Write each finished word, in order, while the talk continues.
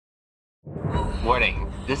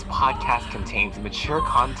Warning, this podcast contains mature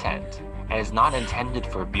content and is not intended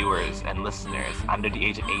for viewers and listeners under the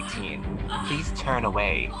age of 18. Please turn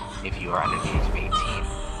away if you are under the age of 18.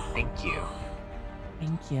 Thank you.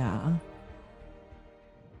 Thank you.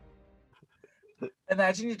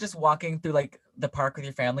 Imagine you're just walking through like the park with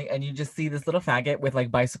your family and you just see this little faggot with like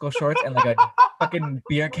bicycle shorts and like a fucking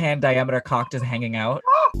beer can diameter cock just hanging out.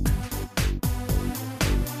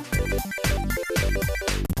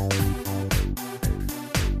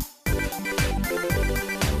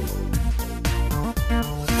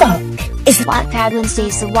 It's Wattpad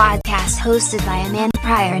Wednesdays, the Wadcast, hosted by Amanda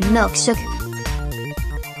Pryor and Milkshook.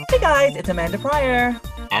 Hey guys, it's Amanda Pryor.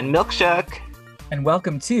 And Milkshook. And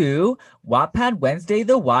welcome to Wattpad Wednesday,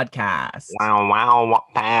 the Wadcast. Wow,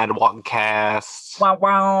 Wattpad Wadcast.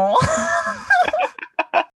 Wow.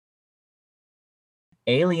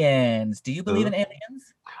 Aliens. Do you believe in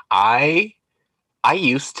aliens? I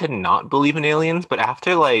used to not believe in aliens, but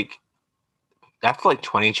after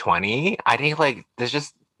 2020, I think like there's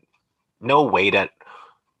just no way that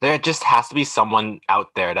there just has to be someone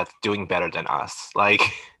out there that's doing better than us. Like,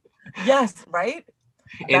 yes, right?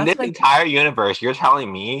 In this entire universe, you're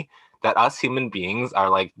telling me that us human beings are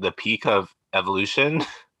like the peak of evolution?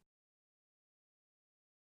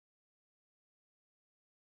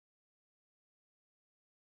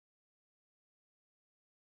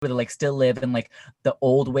 But like still live in like the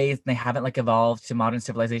old ways and they haven't like evolved to modern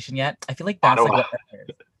civilization yet. I feel like that's like what Earth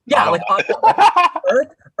is. Yeah, like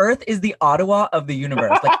Earth is the Ottawa of the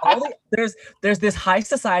universe. Like there's this high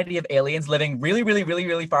society of aliens living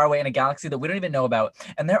really far away in a galaxy that we don't even know about,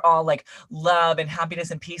 and they're all like love and happiness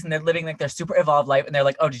and peace, and they're living like their super evolved life. And they're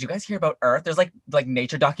like, oh, did you guys hear about Earth? There's like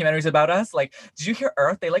nature documentaries about us. Like, did you hear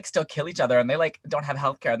Earth? They like still kill each other, and they like don't have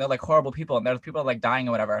healthcare, and they're like horrible people, and there's people like dying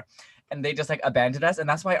or whatever. And they just like abandoned us, and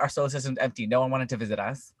that's why our solar system's empty. No one wanted to visit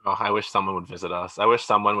us. Oh, I wish someone would visit us. I wish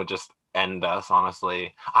someone would just end us,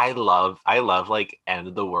 honestly. I love like end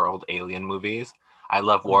of the world alien movies. I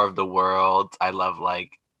love War of the Worlds. I love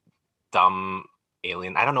like dumb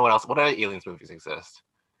alien. I don't know what else. What other aliens movies exist?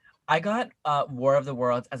 I got War of the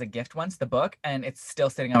Worlds as a gift once, the book, and it's still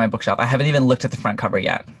sitting on my bookshelf. I haven't even looked at the front cover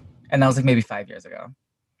yet. And that was like maybe 5 years ago.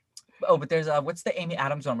 Oh, but there's what's the Amy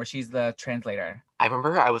Adams one where she's the translator? I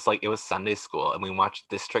remember it was Sunday school and we watched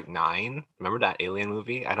District 9. Remember that alien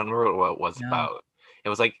movie? I don't remember what it was about. It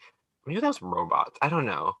was like, maybe that was robots. I don't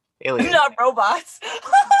know. Aliens. Not robots.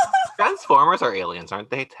 Transformers are aliens, aren't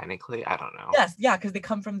they? Technically, I don't know. Yes, yeah, because they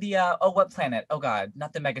come from the what planet? Oh God,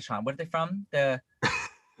 not the Megatron. What are they from? The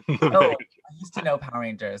I used to know Power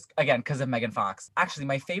Rangers again because of Megan Fox. Actually,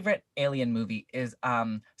 my favorite alien movie is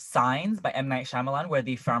Signs by M. Night Shyamalan, where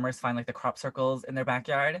the farmers find like the crop circles in their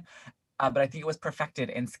backyard. But I think it was perfected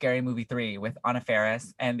in Scary Movie 3 with Anna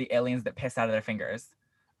Faris and the aliens that piss out of their fingers.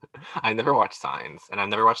 I never watched Signs, and I've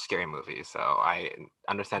never watched Scary Movie, so I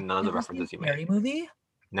understand none of the references you made. Scary Movie?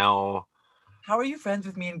 No. How are you friends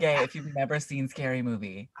with me and Gay if you've never seen Scary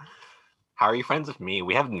Movie? How are you friends with me?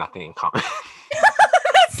 We have nothing in common.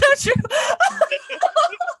 That's so true.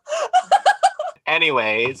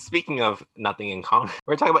 Anyway, speaking of nothing in common,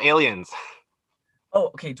 we're talking about aliens. Oh,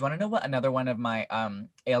 okay. Do you want to know what another one of my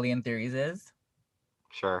alien theories is?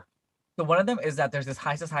 Sure. So one of them is that there's this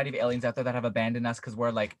high society of aliens out there that have abandoned us because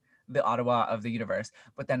we're like the Ottawa of the universe.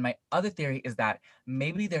 But then my other theory is that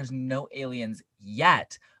maybe there's no aliens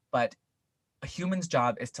yet, but a human's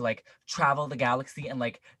job is to like travel the galaxy and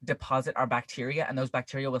like deposit our bacteria, and those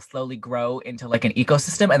bacteria will slowly grow into like an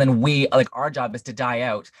ecosystem, and then we like our job is to die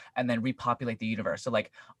out and then repopulate the universe. So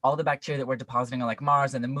like all the bacteria that we're depositing on like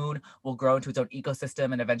Mars and the moon will grow into its own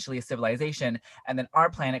ecosystem and eventually a civilization, and then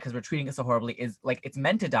our planet, because we're treating it so horribly, is like it's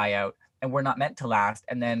meant to die out and we're not meant to last,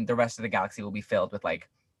 and then the rest of the galaxy will be filled with like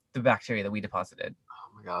the bacteria that we deposited.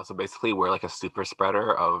 Oh my god, so basically we're like a super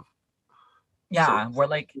spreader of we're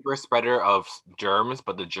like super spreader of germs,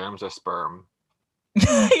 but the germs are sperm.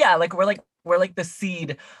 Yeah, like we're like the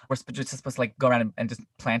seed. We're just supposed to like go around and just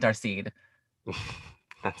plant our seed.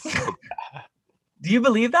 That's so bad. Do you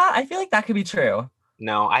believe that? I feel like that could be true.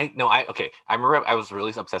 Okay. I remember I was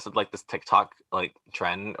really obsessed with like this TikTok like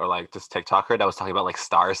trend, or like this TikToker that was talking about like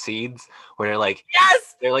star seeds, where they're like,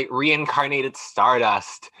 yes, they're like reincarnated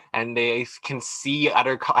stardust, and they can see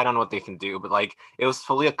other. I don't know what they can do, but like it was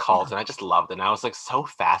fully a cult, and I just loved it. And I was like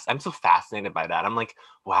I'm so fascinated by that. I'm like,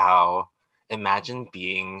 wow, imagine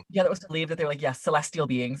being. Yeah, that was to believe that they're like celestial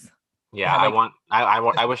beings. Yeah,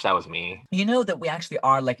 I wish that was me. You know that we actually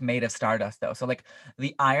are like made of stardust though. So like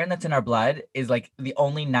the iron that's in our blood is like the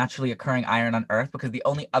only naturally occurring iron on Earth, because the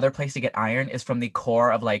only other place to get iron is from the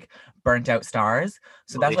core of like burnt out stars.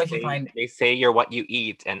 So that's why they say you're what you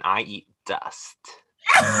eat, and I eat dust.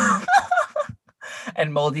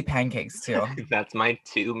 And moldy pancakes too. That's my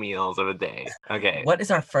 2 meals of a day. Okay, What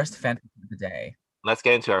is our first fanfic of the day? let's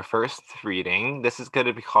get into our first reading. This is going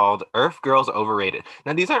to be called Earth Girls Overrated.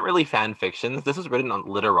 Now, these aren't really fan fictions. This was written on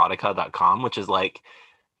literotica.com, which is like,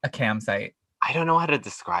 A cam site. I don't know how to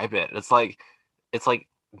describe it. It's like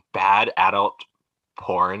bad adult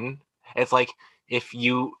porn. It's like if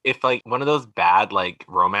like one of those bad like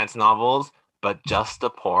romance novels, but just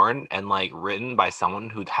a porn and like written by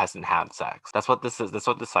someone who hasn't had sex. That's what this is. That's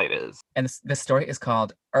what the site is. And the story is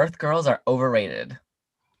called Earth Girls Are Overrated.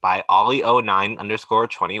 By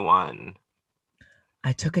Ollie09_21.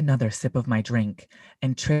 I took another sip of my drink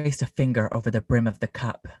and traced a finger over the brim of the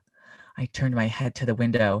cup. I turned my head to the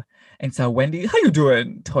window and saw Wendy, how you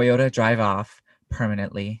doing, Toyota drive off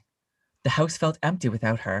permanently. The house felt empty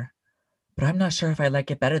without her, but I'm not sure if I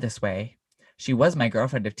like it better this way. She was my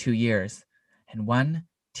girlfriend of 2 years, and one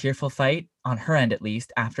tearful fight, on her end at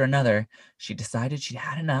least, after another, she decided she'd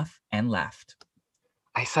had enough and left.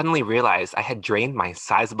 I suddenly realized I had drained my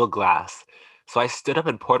sizable glass, so I stood up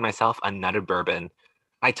and poured myself another bourbon.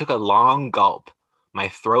 I took a long gulp, my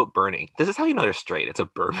throat burning. This is how you know they're straight. It's a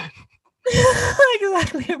bourbon.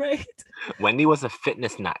 Exactly right. Wendy was a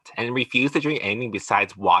fitness nut and refused to drink anything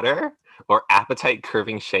besides water or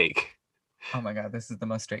appetite-curving shake. Oh my god, this is the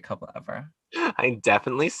most straight couple ever. I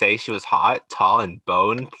definitely say she was hot, tall, and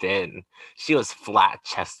bone-thin. She was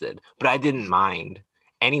flat-chested, but I didn't mind.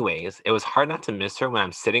 Anyways, it was hard not to miss her when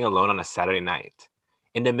I'm sitting alone on a Saturday night.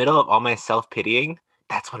 In the middle of all my self-pitying,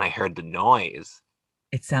 that's when I heard the noise.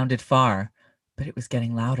 It sounded far, but it was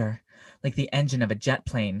getting louder, like the engine of a jet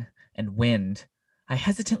plane, and wind. I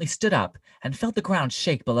hesitantly stood up and felt the ground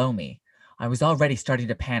shake below me. I was already starting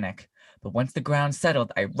to panic, but once the ground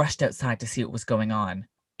settled, I rushed outside to see what was going on.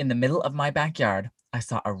 In the middle of my backyard, I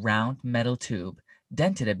saw a round metal tube,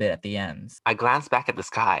 dented a bit at the ends. I glanced back at the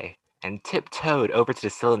sky and tiptoed over to the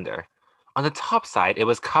cylinder. On the top side, it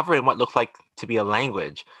was covered in what looked like to be a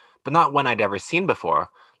language, but not one I'd ever seen before,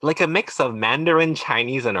 like a mix of Mandarin,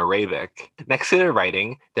 Chinese, and Arabic. Next to the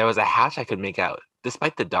writing, there was a hatch I could make out,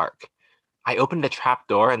 despite the dark. I opened the trap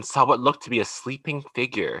door and saw what looked to be a sleeping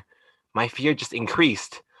figure. My fear just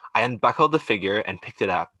increased. I unbuckled the figure and picked it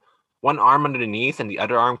up, one arm under the knees and the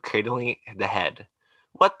other arm cradling the head.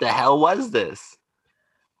 What the hell was this?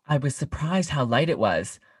 I was surprised how light it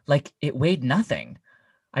was, like it weighed nothing.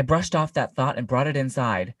 I brushed off that thought and brought it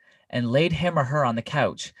inside, and laid him or her on the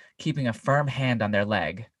couch, keeping a firm hand on their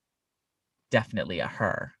leg. Definitely a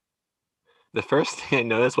her. The first thing I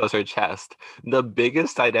noticed was her chest, the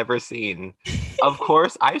biggest I'd ever seen. Of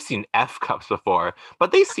course, I've seen F cups before,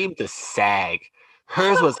 but they seemed to sag.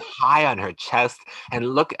 Hers was high on her chest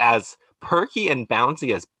and looked as perky and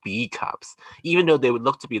bouncy as B cups, even though they would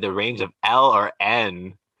look to be the range of L or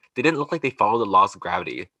N. They didn't look like they followed the laws of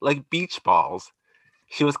gravity, like beach balls.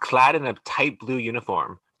 She was clad in a tight blue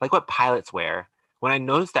uniform, like what pilots wear. When I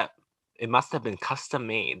noticed that it must have been custom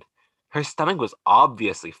made, her stomach was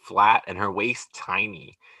obviously flat and her waist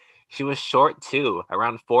tiny. She was short too,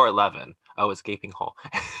 around 4'11". Oh, it's gaping hole.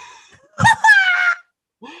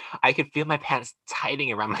 I could feel my pants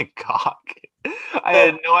tightening around my cock. I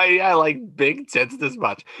had no idea I liked big tits this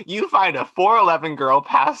much. You find a 4'11" girl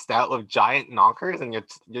passed out with giant knockers and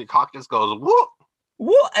your cock just goes whoop.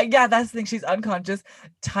 Woo! Yeah, that's the thing. She's unconscious,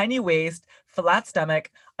 tiny waist, flat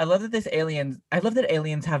stomach. I love that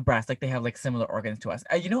aliens have breasts, like they have like similar organs to us.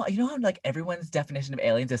 You know how like everyone's definition of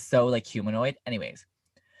aliens is so like humanoid. Anyways,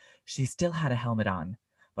 she still had a helmet on,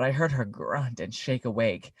 but I heard her grunt and shake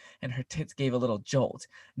awake, and her tits gave a little jolt,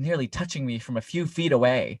 nearly touching me from a few feet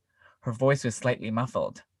away. Her voice was slightly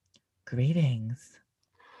muffled. Greetings.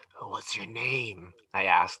 What's your name? I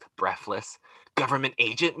asked, breathless. Government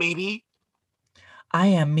agent, maybe? I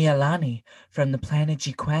am Mialani from the planet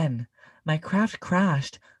Jiquen. My craft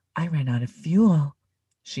crashed. I ran out of fuel,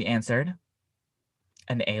 she answered.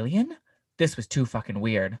 An alien? This was too fucking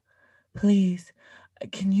weird. Please,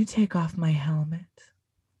 can you take off my helmet?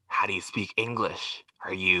 How do you speak English?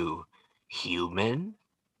 Are you human?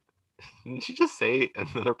 Didn't she just say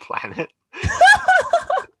another planet?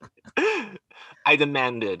 I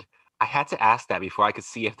demanded. I had to ask that before I could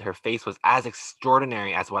see if her face was as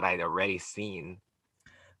extraordinary as what I'd already seen.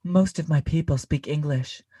 Most of my people speak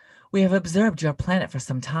English. We have observed your planet for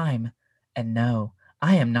some time. And no,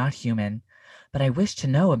 I am not human, but I wish to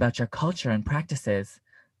know about your culture and practices.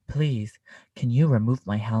 Please, can you remove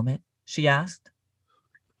my helmet? She asked.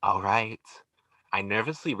 All right. I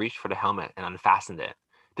nervously reached for the helmet and unfastened it.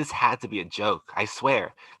 This had to be a joke, I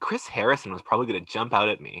swear. Chris Harrison was probably going to jump out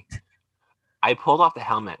at me. I pulled off the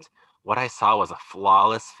helmet. What I saw was a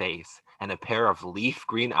flawless face and a pair of leaf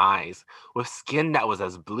green eyes, with skin that was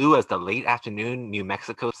as blue as the late afternoon New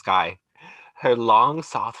Mexico sky. Her long,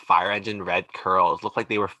 soft fire engine red curls looked like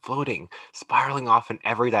they were floating, spiraling off in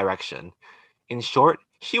every direction. In short,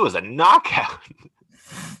 she was a knockout.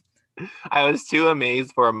 I was too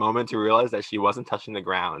amazed for a moment to realize that she wasn't touching the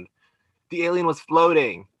ground. The alien was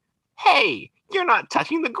floating. Hey, you're not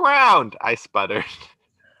touching the ground, I sputtered.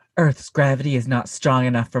 Earth's gravity is not strong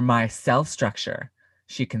enough for my cell structure,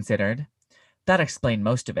 she considered. That explained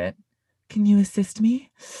most of it. Can you assist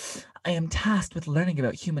me? I am tasked with learning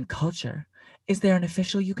about human culture. Is there an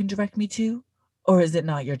official you can direct me to? Or is it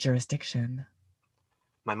not your jurisdiction?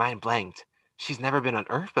 My mind blanked. She's never been on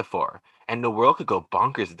Earth before, and the world could go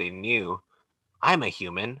bonkers if they knew. I'm a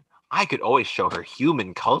human. I could always show her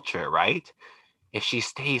human culture, right? If she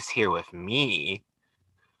stays here with me,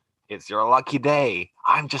 it's your lucky day.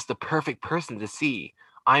 I'm just the perfect person to see.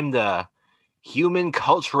 I'm the human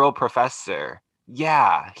cultural professor.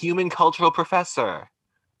 Yeah, human cultural professor.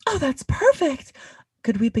 Oh, that's perfect.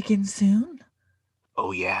 Could we begin soon?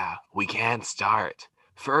 Oh yeah, we can start.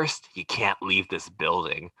 First, you can't leave this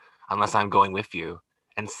building unless I'm going with you.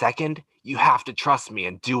 And second, you have to trust me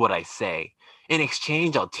and do what I say. In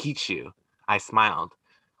exchange, I'll teach you. I smiled.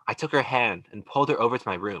 I took her hand and pulled her over to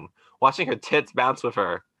my room, watching her tits bounce with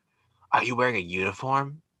her. Are you wearing a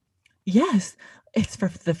uniform? Yes, it's for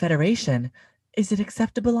the Federation. Is it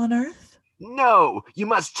acceptable on Earth? No, you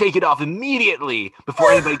must take it off immediately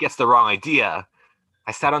before anybody gets the wrong idea.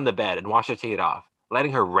 I sat on the bed and watched her take it off,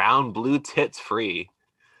 letting her round blue tits free.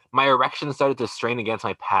 My erection started to strain against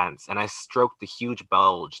my pants, and I stroked the huge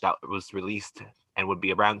bulge that was released and would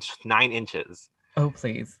be around 9 inches. Oh,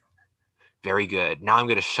 please. Very good. Now I'm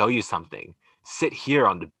going to show you something. Sit here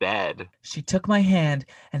on the bed. She took my hand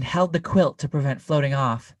and held the quilt to prevent floating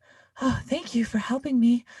off. Oh, thank you for helping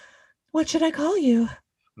me. What should I call you?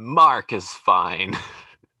 Mark is fine.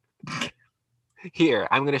 Here,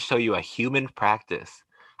 I'm going to show you a human practice.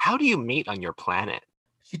 How do you mate on your planet?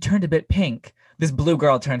 She turned a bit pink. This blue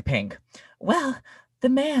girl turned pink. Well, the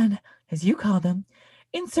man, as you call them,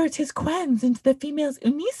 inserts his quens into the female's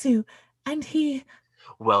unisu, and he...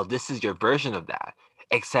 Well, this is your version of that,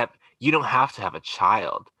 except you don't have to have a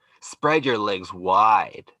child. Spread your legs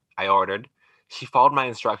wide, I ordered. She followed my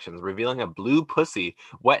instructions, revealing a blue pussy,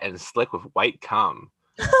 wet and slick with white cum.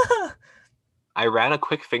 I ran a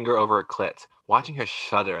quick finger over her clit, watching her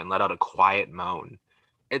shudder and let out a quiet moan.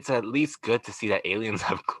 It's at least good to see that aliens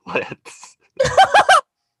have clits.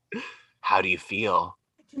 How do you feel?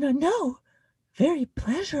 I do not know. Very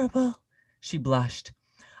pleasurable. She blushed.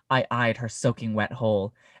 I eyed her soaking wet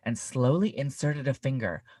hole and slowly inserted a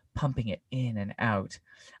finger, pumping it in and out.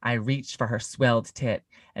 I reached for her swelled tit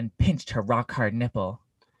and pinched her rock-hard nipple.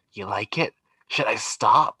 You like it? Should I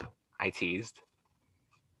stop? I teased.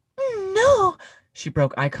 No, she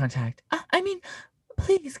broke eye contact. I mean,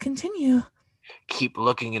 please continue. Keep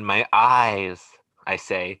looking in my eyes, I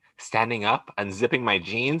say, standing up, unzipping my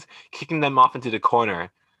jeans, kicking them off into the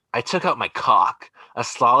corner. I took out my cock, a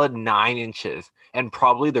solid 9 inches, and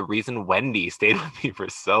probably the reason Wendy stayed with me for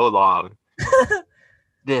so long.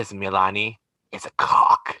 This, Milani, is a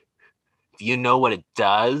cock. Do you know what it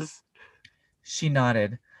does? She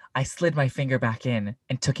nodded. I slid my finger back in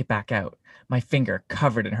and took it back out, my finger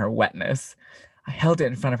covered in her wetness. I held it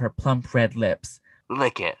in front of her plump red lips.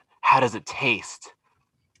 Lick it. How does it taste?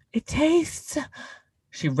 It tastes...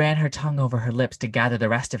 She ran her tongue over her lips to gather the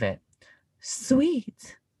rest of it.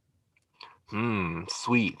 Sweet.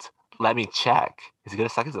 Sweet. Let me check. Is he gonna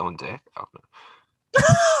suck his own dick? Oh, no.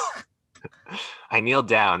 I kneeled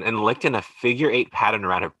down and licked in a figure-8 pattern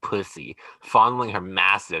around her pussy, fondling her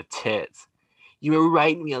massive tits. You were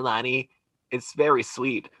right, Milani. It's very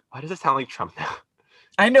sweet. Why does it sound like Trump now?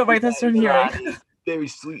 I know, right? That's what I'm hearing. Very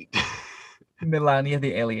sweet. Melania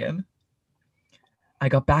the alien. I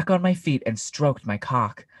got back on my feet and stroked my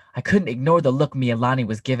cock. I couldn't ignore the look Milani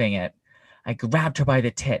was giving it. I grabbed her by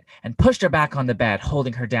the tit and pushed her back on the bed,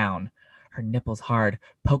 holding her down. Her nipples hard,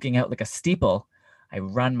 poking out like a steeple. I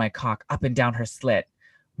run my cock up and down her slit.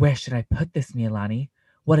 Where should I put this, Milani?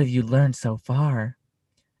 What have you learned so far?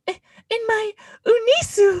 In my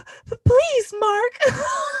unisu, please, Mark.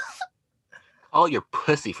 Call your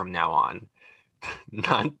pussy from now on.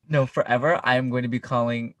 No, forever I am going to be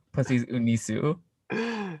calling pussies unisu.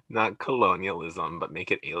 Not colonialism, but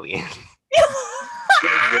make it alien.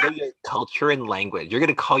 Get rid of your culture and language. You're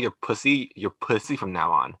gonna call your pussy from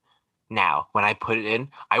now on. Now, when I put it in,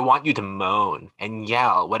 I want you to moan and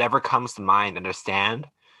yell whatever comes to mind, understand?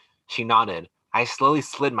 She nodded. I slowly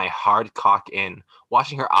slid my hard cock in,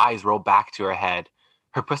 watching her eyes roll back to her head.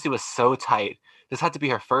 Her pussy was so tight. This had to be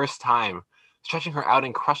her first time. Stretching her out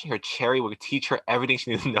and crushing her cherry would teach her everything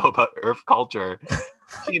she needed to know about Earth culture.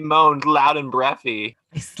 She moaned loud and breathy.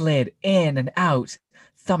 I slid in and out,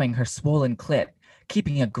 thumbing her swollen clit,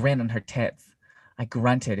 keeping a grin on her tits. I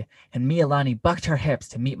grunted, and Mialani bucked her hips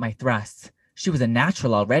to meet my thrusts. She was a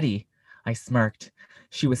natural already. I smirked.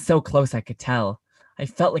 She was so close I could tell. I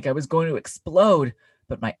felt like I was going to explode,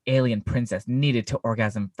 but my alien princess needed to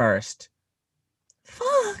orgasm first.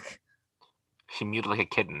 Fuck! She mewed like a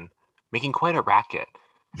kitten, making quite a racket.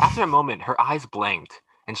 After a moment, her eyes blanked,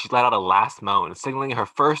 and she let out a last moan, signaling her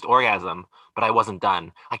first orgasm. But I wasn't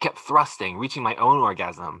done. I kept thrusting, reaching my own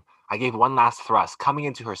orgasm. I gave one last thrust, coming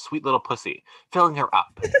into her sweet little pussy, filling her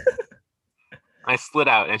up. I slid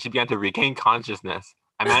out, and she began to regain consciousness.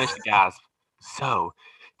 I managed to gasp. So,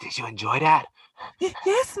 did you enjoy that?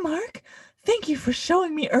 Yes, Mark. Thank you for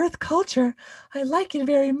showing me Earth culture. I like it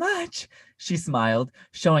very much. She smiled,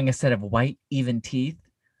 showing a set of white, even teeth.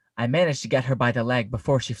 I managed to get her by the leg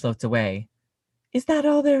before she floats away. Is that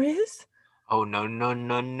all there is? Oh, no, no,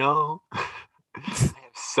 no, no. I have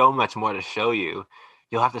so much more to show you.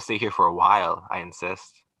 You'll have to stay here for a while, I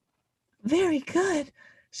insist. Very good.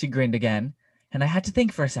 She grinned again, and I had to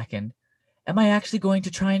think for a second. Am I actually going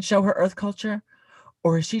to try and show her Earth culture?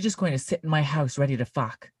 Or is she just going to sit in my house ready to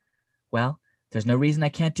fuck? Well, there's no reason I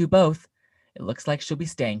can't do both. It looks like she'll be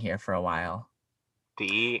staying here for a while.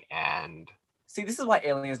 The end. See, this is why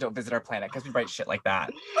aliens don't visit our planet, because we write shit like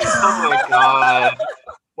that. Oh my god.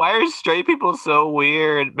 Why are straight people so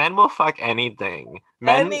weird? Men will fuck anything.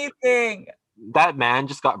 Anything! That man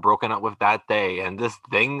just got broken up with that day, and this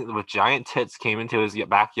thing with giant tits came into his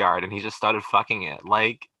backyard, and he just started fucking it.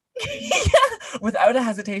 Like, Yeah, without a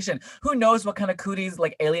hesitation. Who knows what kind of cooties,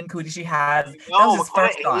 like alien cooties she has? That no, was his what kind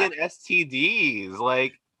first of thought. alien STDs?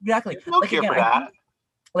 Like, Exactly. there's no Like, cure again, for that.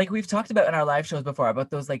 like we've talked about in our live shows before about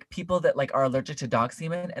those like people that like are allergic to dog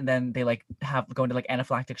semen and then they like have go into like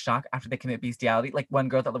anaphylactic shock after they commit bestiality. Like one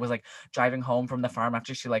girl that was like driving home from the farm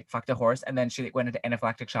after she like fucked a horse and then she went into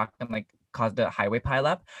anaphylactic shock and like caused a highway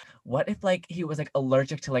pileup. What if like he was like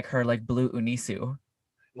allergic to like her like blue unisu?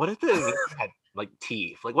 What if the aliens had like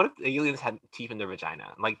teeth? Like, what if the aliens had teeth in their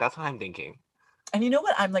vagina? Like, that's what I'm thinking. And you know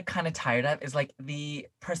what I'm like kind of tired of is like the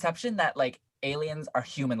perception that like aliens are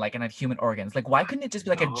human like and have human organs. Like why couldn't it just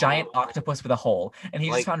be like a giant No. octopus with a hole and he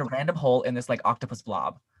Like- just found a random hole in this like octopus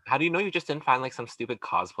blob? How do you know you just didn't find like some stupid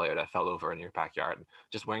cosplayer that fell over in your backyard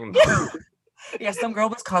just wearing Yeah, some girl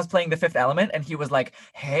was cosplaying the Fifth Element and he was like,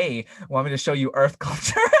 hey, want me to show you Earth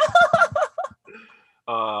culture?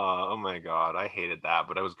 Oh my god, I hated that,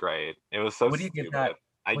 but it was great. It was so What do you stupid. give that?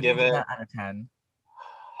 I What do you give give it that out of 10?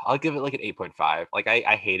 I'll give it like an 8.5. Like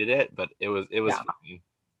I hated it, but it was Yeah. funny.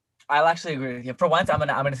 I'll actually agree with you. For once, I'm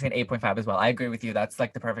gonna say an 8.5 as well. I agree with you. That's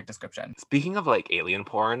like the perfect description. Speaking of like alien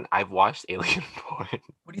porn, I've watched alien porn.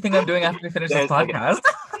 What do you think I'm doing after we finish this Yes, okay. podcast?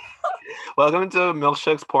 Welcome to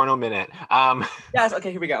Milkshook's Porno Minute. Yes,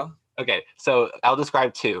 okay, here we go. Okay, so I'll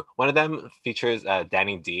describe two. One of them features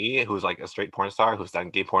Danny D, who's like a straight porn star who's done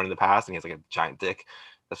gay porn in the past, and he has like a giant dick.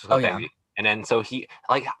 That's what's Oh, called yeah. Danny D. And then so he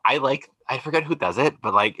I forget who does it,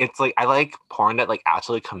 but like it's like I like porn that like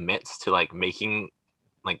actually commits to like making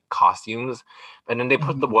like costumes, and then they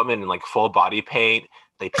put the woman in like full body paint.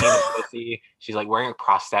 They paint her pussy. She's like wearing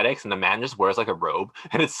prosthetics, and the man just wears like a robe,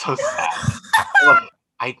 and it's so sad. Like,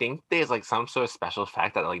 I think there's like some sort of special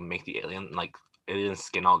effect that like make the alien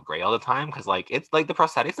skin all gray all the time because like it's like the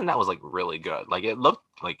prosthetics and that was like really good. Like it looked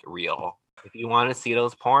like real. If you want to see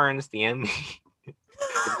those porns, DM me.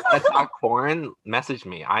 If you want to talk porn, message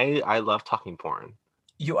me. I love talking porn.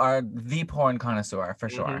 You are the porn connoisseur for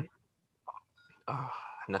sure. Mhm. Oh,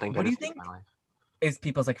 nothing What better do you to do in think? my life. Is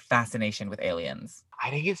people's like fascination with aliens? I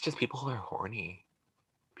think it's just people who are horny.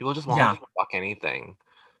 People just want Yeah. to fuck anything.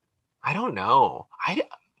 I don't know.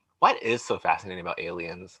 What is so fascinating about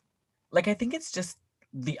aliens? Like I think it's just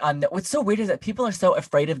the unknown. What's so weird is that people are so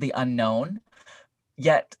afraid of the unknown,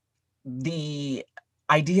 yet the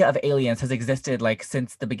idea of aliens has existed like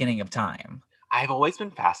since the beginning of time. I've always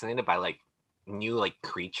been fascinated by like new like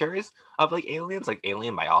creatures of like aliens, like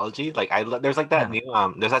alien biology. Like there's like that new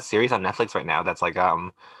there's that series on Netflix right now that's like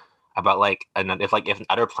about like if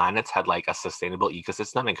other planets had like a sustainable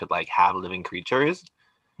ecosystem and could like have living creatures,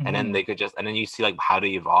 and then they could just and then you see like how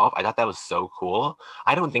they evolve. I thought that was so cool.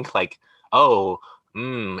 I don't think like, oh,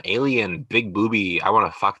 alien big booby, I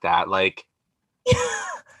want to fuck that. Like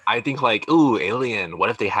I think like, ooh, alien, what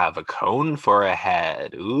if they have a cone for a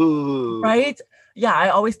head? Ooh. Right? Yeah, I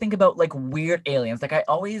always think about like weird aliens. Like I'm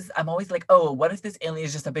always like, oh, what if this alien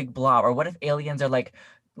is just a big blob? Or what if aliens are like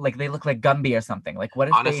they look like Gumby or something? Like what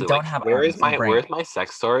if they Honestly, don't like have arms and brain? where's my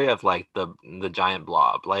sex story of like the giant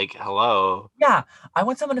blob? Like, hello. Yeah, I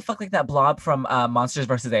want someone to fuck like that blob from Monsters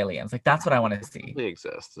versus Aliens. Like that's what I want to It see. probably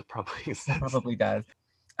exists. It probably It exists. probably does.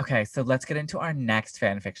 Okay, so let's get into our next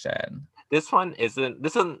fan fiction. This one isn't.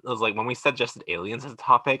 This one was like when we suggested aliens as a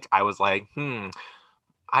topic. I was like,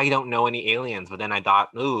 I don't know any aliens. But then I thought,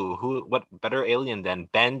 ooh, what better alien than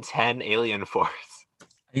Ben 10 Alien Force?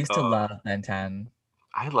 I used to Oh, love Ben 10.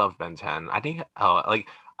 I love Ben 10. I think like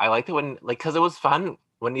I liked it when like because it was fun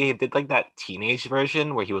when he did like that teenage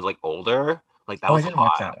version where he was like older. Like that Oh, I was didn't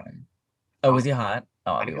watch hot. that one. That Oh, was was he hot?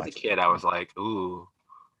 Oh, I'll I be think as a watching. kid I was like, ooh,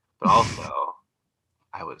 but also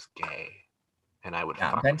I was gay and I would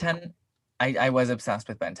Yeah, fuck Ben with him. 10. I was obsessed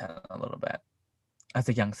with Ben 10 a little bit as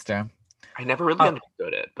a youngster. I never really Oh,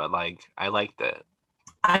 understood it, but like I liked it.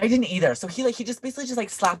 I didn't either. So he just basically just like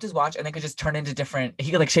slapped his watch and then could just turn into different.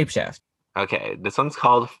 He could like shapeshift. Okay, this one's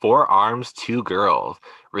called Four Arms, Two Girls,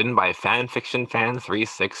 written by Fanfiction Fan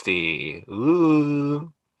 360.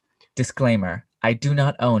 Ooh. Disclaimer: I do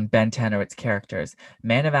not own Ben 10 or its characters.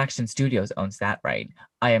 Man of Action Studios owns that right.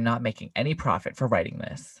 I am not making any profit for writing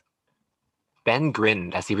this. Ben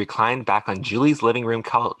grinned as he reclined back on Julie's living room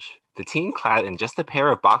couch, the teen clad in just a pair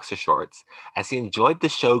of boxer shorts, as he enjoyed the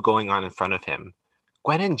show going on in front of him.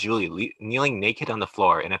 Gwen and Julie kneeling naked on the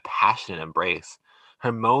floor in a passionate embrace,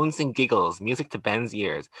 her moans and giggles music to Ben's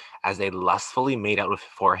ears as they lustfully made out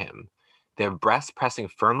before him, their breasts pressing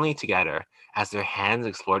firmly together as their hands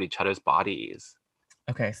explored each other's bodies.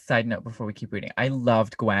 Okay, side note before we keep reading. I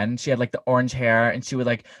loved Gwen. She had like the orange hair and she would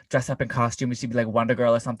like dress up in costume and she'd be like Wonder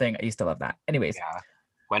Girl or something. I used to love that. Anyways. Yeah.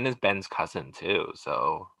 Gwen is Ben's cousin too,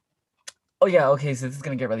 so Oh yeah, okay, so this is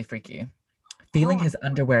gonna get really freaky. Feeling his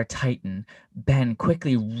underwear tighten, Ben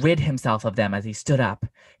quickly rid himself of them as he stood up,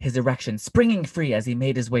 his erection springing free as he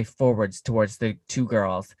made his way forwards towards the two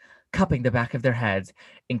girls, cupping the back of their heads,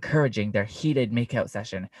 encouraging their heated makeout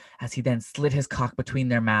session, as he then slid his cock between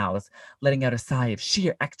their mouths, letting out a sigh of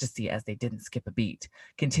sheer ecstasy as they didn't skip a beat,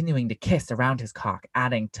 continuing to kiss around his cock,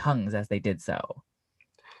 adding tongues as they did so.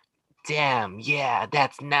 damn, yeah,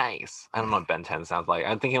 that's nice. I don't know what Ben 10 sounds like.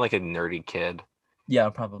 I'm thinking like a nerdy kid. Yeah,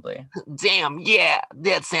 probably. Damn, yeah,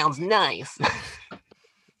 that sounds nice.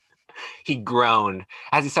 He groaned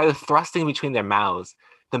as he started thrusting between their mouths.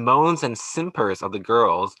 The moans and simpers of the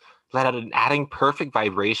girls let out adding perfect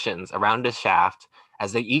vibrations around his shaft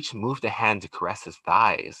as they each moved a hand to caress his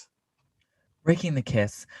thighs. Breaking the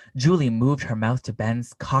kiss, Julie moved her mouth to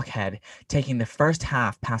Ben's cockhead, taking the first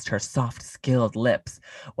half past her soft, skilled lips,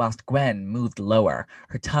 whilst Gwen moved lower,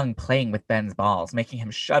 her tongue playing with Ben's balls, making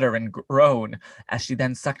him shudder and groan as she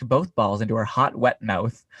then sucked both balls into her hot, wet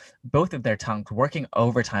mouth, both of their tongues working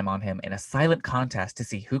overtime on him in a silent contest to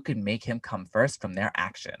see who could make him come first from their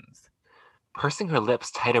actions. Pursing her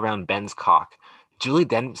lips tight around Ben's cock, Julie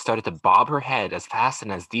then started to bob her head as fast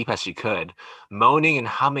and as deep as she could, moaning and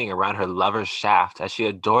humming around her lover's shaft as she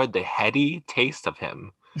adored the heady taste of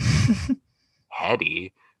him.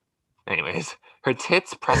 Heady? Anyways, her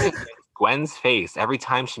tits pressing against Gwen's face every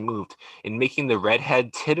time she moved, in making the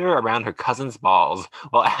redhead titter around her cousin's balls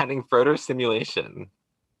while adding further stimulation.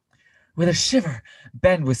 With a shiver,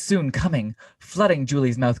 Ben was soon coming, flooding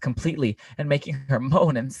Julie's mouth completely and making her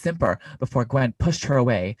moan and simper before Gwen pushed her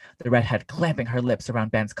away, the redhead clamping her lips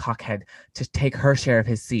around Ben's cockhead to take her share of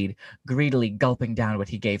his seed, greedily gulping down what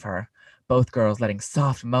he gave her. Both girls letting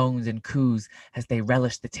soft moans and coos as they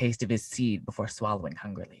relished the taste of his seed before swallowing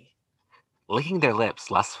hungrily. Licking their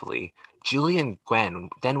lips lustfully, Julie and Gwen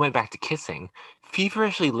then went back to kissing,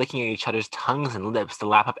 feverishly licking at each other's tongues and lips to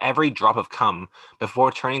lap up every drop of cum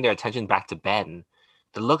before turning their attention back to Ben.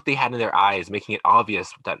 The look they had in their eyes making it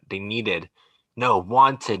obvious that they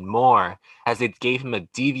wanted more, as they gave him a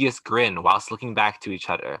devious grin whilst looking back to each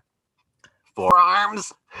other.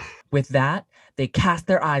 Forearms? With that, they cast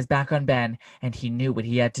their eyes back on Ben, and he knew what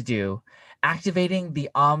he had to do. Activating the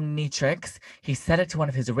Omnitrix, he set it to one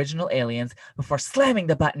of his original aliens before slamming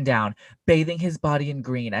the button down, bathing his body in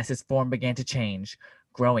green as his form began to change,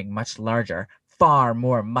 growing much larger, far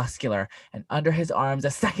more muscular, and under his arms a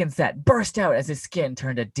second set burst out as his skin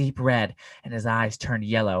turned a deep red and his eyes turned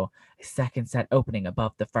yellow, a second set opening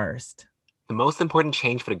above the first. The most important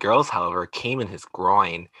change for the girls, however, came in his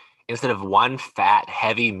groin. Instead of one fat,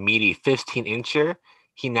 heavy, meaty 15-incher,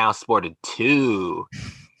 he now sported two.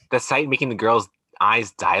 The sight making the girls'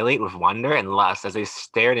 eyes dilate with wonder and lust as they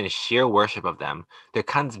stared in sheer worship of them, their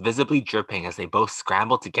cunts visibly dripping as they both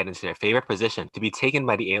scrambled to get into their favorite position to be taken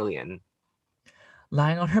by the alien.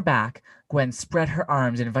 Lying on her back, Gwen spread her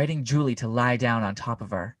arms, inviting Julie to lie down on top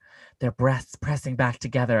of her. Their breasts pressing back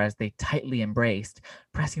together as they tightly embraced,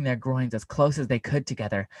 pressing their groins as close as they could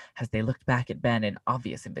together as they looked back at Ben in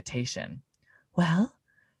obvious invitation. Well,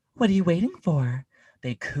 what are you waiting for?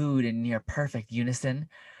 They cooed in near perfect unison,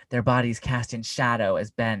 their bodies cast in shadow as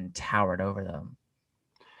Ben towered over them.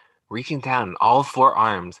 Reaching down in all four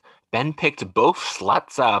arms, Ben picked both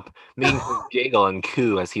sluts up, making her giggle and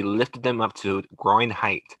coo as he lifted them up to groin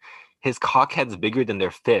height. His cockheads bigger than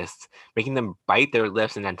their fists, making them bite their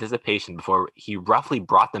lips in anticipation before he roughly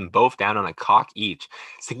brought them both down on a cock each,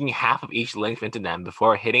 sinking half of each length into them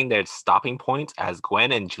before hitting their stopping points as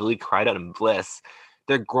Gwen and Julie cried out in bliss,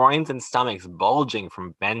 their groins and stomachs bulging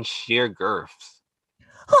from Ben's sheer girths.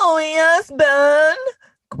 Oh, yes, Ben!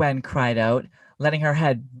 Gwen cried out, letting her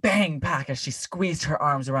head bang back as she squeezed her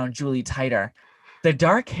arms around Julie tighter. The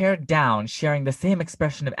dark hair down, sharing the same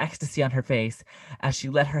expression of ecstasy on her face as she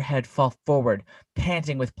let her head fall forward,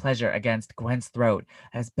 panting with pleasure against Gwen's throat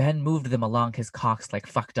as Ben moved them along his cocks like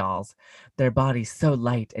fuck dolls, their bodies so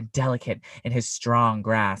light and delicate in his strong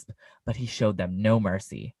grasp, but he showed them no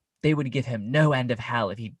mercy. They would give him no end of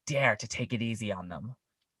hell if he dared to take it easy on them.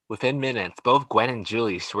 Within minutes, both Gwen and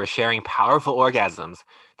Julie were sharing powerful orgasms,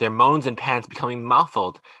 their moans and pants becoming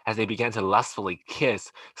muffled as they began to lustfully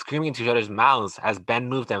kiss, screaming into each other's mouths as Ben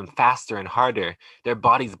moved them faster and harder, their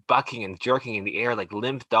bodies bucking and jerking in the air like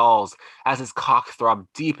limp dolls as his cock throbbed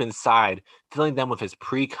deep inside, filling them with his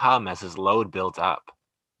pre-cum as his load built up.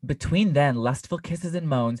 Between then lustful kisses and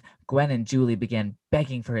moans, Gwen and Julie began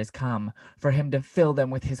begging for his cum, for him to fill them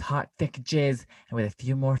with his hot, thick jizz, and with a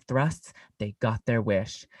few more thrusts, they got their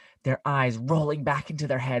wish, their eyes rolling back into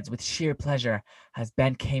their heads with sheer pleasure as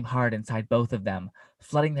Ben came hard inside both of them,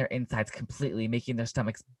 flooding their insides completely, making their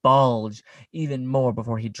stomachs bulge even more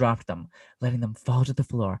before he dropped them, letting them fall to the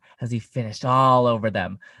floor as he finished all over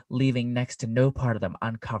them, leaving next to no part of them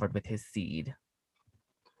uncovered with his seed.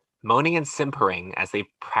 Moaning and simpering as they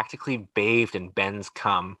practically bathed in Ben's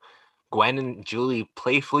cum, Gwen and Julie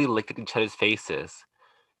playfully licked at each other's faces.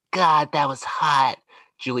 God, that was hot,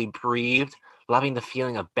 Julie breathed, loving the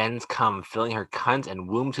feeling of Ben's cum filling her cunt and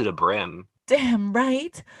womb to the brim. Damn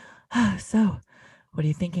right. So, what are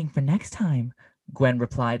you thinking for next time? Gwen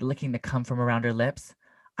replied, licking the cum from around her lips.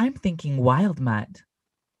 I'm thinking wild mutt.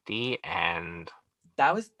 The end.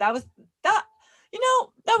 That was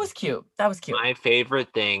cute. That was cute. My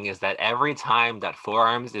favorite thing is that every time that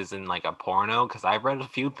Forearms is in like a porno, because I've read a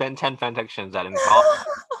few Ben 10 fanfictions that involve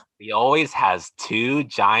he always has two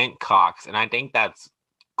giant cocks, and I think that's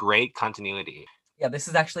great continuity. Yeah, this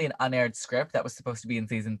is actually an unaired script that was supposed to be in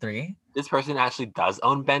season 3. This person actually does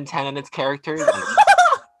own Ben 10 and its characters.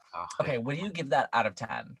 Okay, what do you give that out of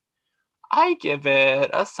 10? I give it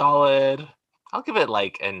a solid. I'll give it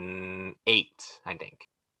like an 8, I think.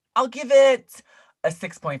 I'll give it a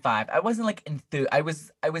 6.5. I wasn't like enthused. I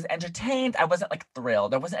was entertained. I wasn't like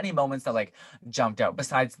thrilled. There wasn't any moments that like jumped out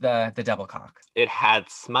besides the double cock. It had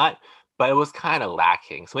smut, but it was kind of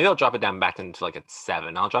lacking. So maybe I'll drop it down back into like a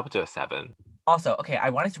 7. I'll drop it to a 7. Also, okay,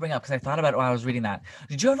 I wanted to bring up because I thought about it while I was reading that.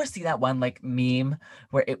 Did you ever see that one like meme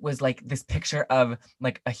where it was like this picture of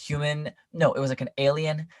like a human? No, it was like an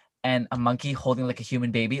alien and a monkey holding like a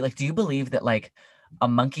human baby. Like, do you believe that like a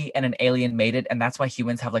monkey and an alien mated, and that's why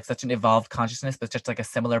humans have like such an evolved consciousness that's just like a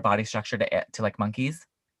similar body structure to like monkeys?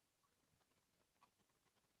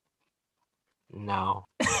 No.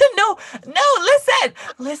 no,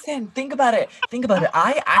 listen, think about it.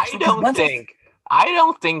 I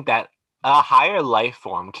don't think that a higher life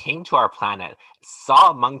form came to our planet,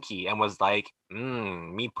 saw a monkey, and was like,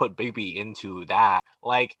 me put baby into that.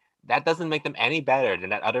 Like, that doesn't make them any better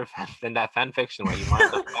than that fan fiction where you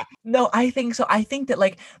want to. No, I think so. I think that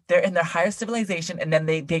like they're in their higher civilization, and then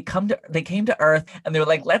they came to Earth, and they were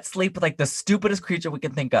like, let's sleep with like the stupidest creature we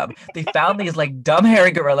can think of. They found these like dumb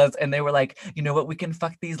hairy gorillas, and they were like, you know what, we can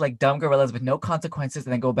fuck these like dumb gorillas with no consequences,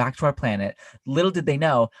 and then go back to our planet. Little did they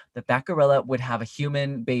know that gorilla would have a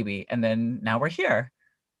human baby, and then now we're here.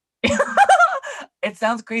 It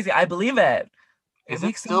sounds crazy. I believe it. Is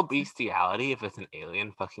it still bestiality if it's an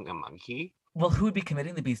alien fucking a monkey? Well, who would be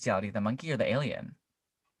committing the bestiality, the monkey or the alien?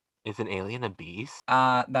 Is an alien a beast?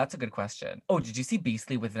 That's a good question. Oh, did you see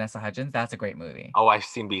Beastly with Vanessa Hudgens? That's a great movie. Oh, I've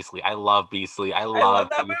seen Beastly. I love Beastly. I love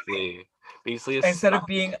Beastly. Movie. Beastly is instead of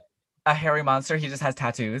being a hairy monster, he just has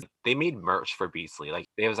tattoos. They made merch for Beastly. Like,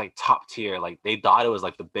 it was like top tier. Like, they thought it was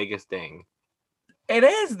like the biggest thing. It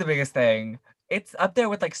is the biggest thing. It's up there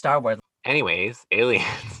with like Star Wars. Anyways,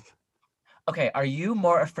 aliens. Okay, are you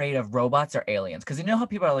more afraid of robots or aliens? Because you know how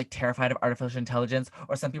people are like terrified of artificial intelligence,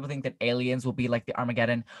 or some people think that aliens will be like the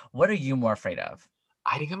Armageddon. What are you more afraid of?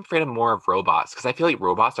 I think I'm afraid of more of robots because I feel like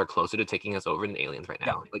robots are closer to taking us over than aliens right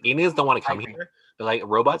now. Like aliens don't want to I come agree. here, but like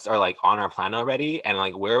robots are like on our planet already, and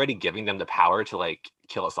like we're already giving them the power to like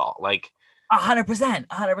kill us all. Like 100%,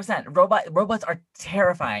 100%. Robots are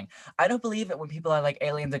terrifying. I don't believe it when people are like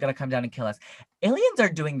aliens are gonna come down and kill us. Aliens are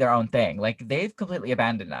doing their own thing. Like they've completely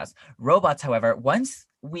abandoned us. Robots, however, once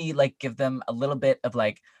we like give them a little bit of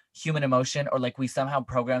like human emotion or like we somehow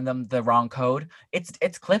program them the wrong code,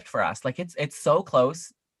 it's clipped for us. Like it's so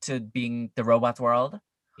close to being the robots world.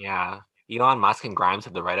 yeah, Elon Musk and Grimes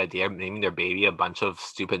have the right idea of naming their baby a bunch of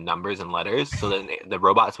stupid numbers and letters, so then the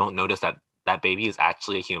robots won't notice that that baby is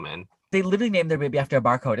actually a human. They literally named their baby after a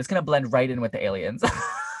barcode. It's gonna blend right in with the aliens.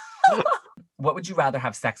 What would you rather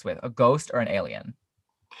have sex with, a ghost or an alien?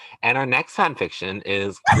 And our next fan fiction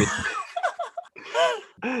is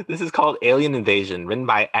this is called Alien Invasion, written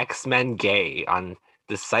by X-Men Gay on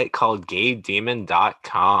the site called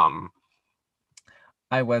gaydemon.com.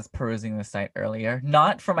 I was perusing the site earlier,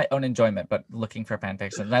 not for my own enjoyment, but looking for fan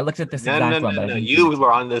fiction. And I looked at this No, exact no, one. no, But no. I didn't You finish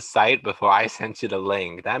were on this site before I sent you the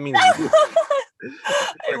link. That means you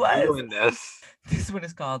it were was. doing this. This one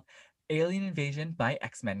is called Alien Invasion by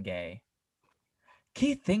X-Men Gay.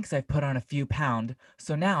 Keith thinks I've put on a few pounds,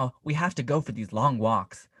 so now we have to go for these long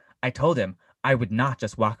walks. I told him I would not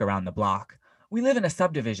just walk around the block. We live in a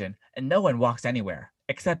subdivision, and no one walks anywhere,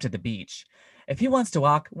 except to the beach. If he wants to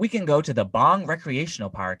walk, we can go to the Bong Recreational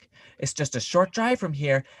Park. It's just a short drive from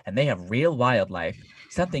here, and they have real wildlife,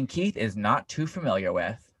 something Keith is not too familiar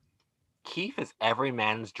with. Keith is every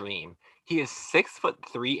man's dream. He is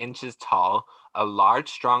 6'3" tall, a large,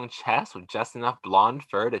 strong chest with just enough blonde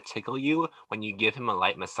fur to tickle you when you give him a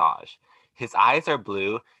light massage. His eyes are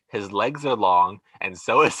blue, his legs are long, and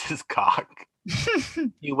so is his cock.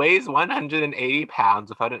 He weighs 180 pounds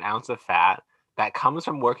without an ounce of fat. That comes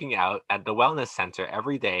from working out at the wellness center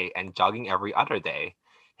every day and jogging every other day.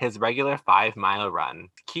 His regular 5-mile run.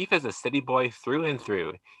 Keith is a city boy through and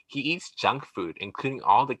through. He eats junk food, including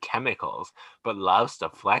all the chemicals, but loves to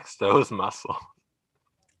flex those muscles.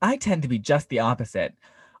 I tend to be just the opposite.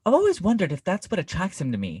 I've always wondered if that's what attracts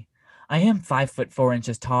him to me. I am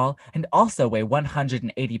 5'4" tall and also weigh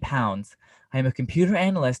 180 pounds. I am a computer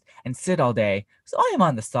analyst and sit all day, so I am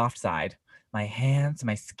on the soft side. My hands,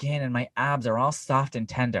 my skin, and my abs are all soft and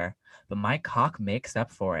tender, but my cock makes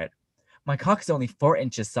up for it. My cock is only 4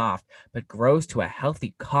 inches soft, but grows to a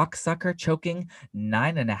healthy cocksucker choking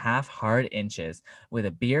 9.5 hard inches with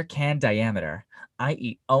a beer can diameter. I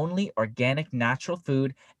eat only organic natural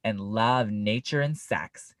food and love nature and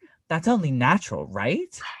sex. That's only natural,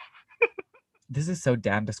 right? This is so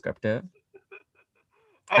damn descriptive.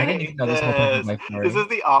 I didn't even know this whole person's life story. This is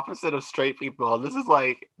the opposite of straight people. This is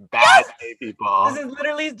like bad gay people. This is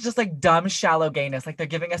literally just like dumb, shallow gayness. Like they're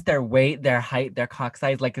giving us their weight, their height, their cock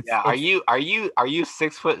size. Like it's Yeah, it's, are you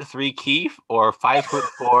 6'3" Keith or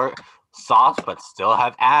 5'4" soft but still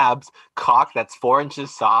have abs? Cock that's 4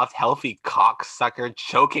 inches soft, healthy cock sucker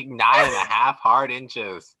choking 9.5 hard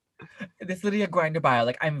inches. This literally a grinder bio.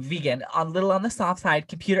 Like I'm vegan, a little on the soft side,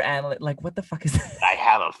 computer analyst. Like what the fuck is that? I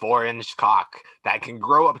have a 4-inch cock that can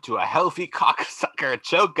grow up to a healthy cock sucker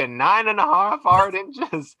choking 9.5 hard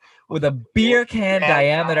inches With a beer can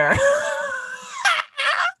diameter.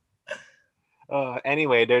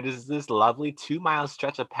 Anyway, there's this lovely 2-mile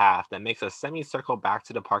stretch of path that makes a semicircle back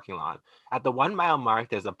to the parking lot. At the 1-mile mark,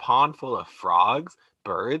 there's a pond full of frogs,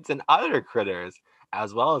 birds, and other critters,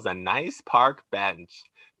 as well as a nice park bench.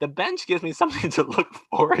 The bench gives me something to look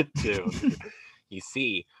forward to. You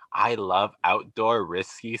see, I love outdoor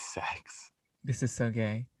risky sex. This is so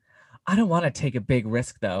gay. I don't want to take a big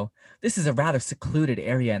risk though. This is a rather secluded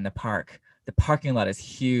area in the park. The parking lot is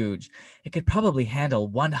huge. It could probably handle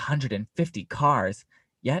 150 cars.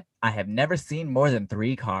 Yet, I have never seen more than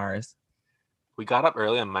 3 cars. We got up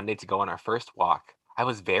early on Monday to go on our first walk. I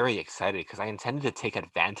was very excited because I intended to take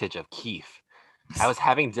advantage of Keith. I was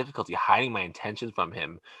having difficulty hiding my intentions from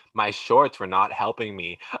him. My shorts were not helping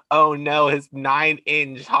me. Oh no, his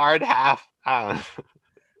 9-inch hard half.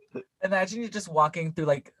 Imagine you're just walking through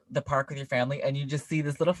like the park with your family and you just see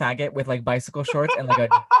this little faggot with like bicycle shorts and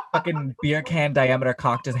like a fucking beer can diameter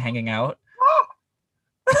cock just hanging out.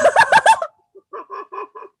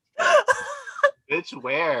 Bitch,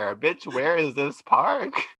 where? Bitch, where is this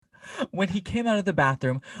park? When he came out of the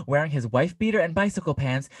bathroom wearing his wife beater and bicycle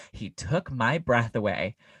pants, he took my breath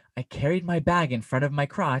away. I carried my bag in front of my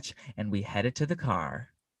crotch and we headed to the car.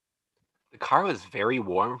 The car was very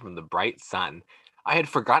warm from the bright sun. I had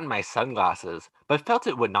forgotten my sunglasses, but felt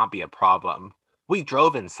it would not be a problem. We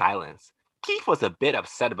drove in silence. Keith was a bit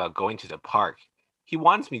upset about going to the park. He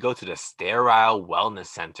wants me to go to the sterile wellness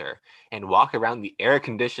center and walk around the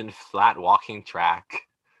air-conditioned flat walking track.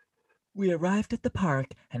 We arrived at the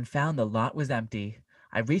park and found the lot was empty.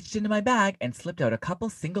 I reached into my bag and slipped out a couple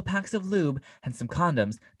single packs of lube and some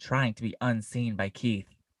condoms, trying to be unseen by Keith.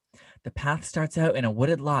 The path starts out in a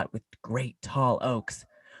wooded lot with great tall oaks.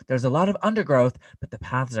 There's a lot of undergrowth, but the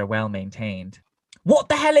paths are well maintained. What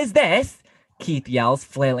the hell is this? Keith yells,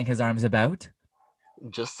 flailing his arms about.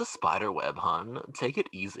 Just a spider web, hun. Take it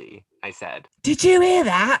easy, I said. Did you hear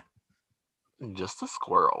that? Just a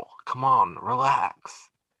squirrel. Come on, relax.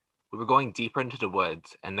 We were going deeper into the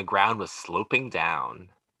woods, and the ground was sloping down.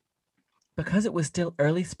 Because it was still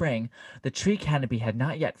early spring, the tree canopy had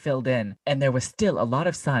not yet filled in, and there was still a lot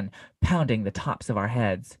of sun pounding the tops of our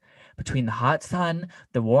heads. Between the hot sun,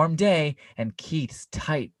 the warm day, and Keith's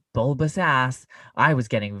tight, bulbous ass, I was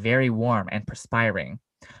getting very warm and perspiring.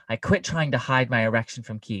 I quit trying to hide my erection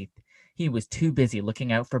from Keith. He was too busy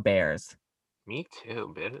looking out for bears. Me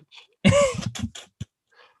too, bitch.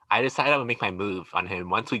 I decided I would make my move on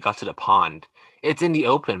him once we got to the pond. It's in the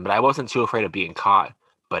open, but I wasn't too afraid of being caught.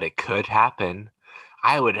 But it could happen.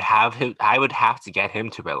 I would have to get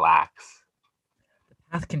him to relax. The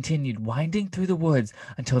path continued winding through the woods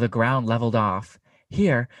until the ground leveled off.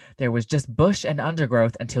 Here, there was just bush and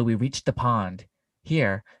undergrowth until we reached the pond.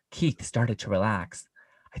 Here, Keith started to relax.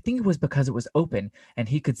 I think it was because it was open and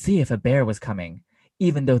he could see if a bear was coming,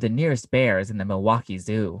 even though the nearest bear is in the Milwaukee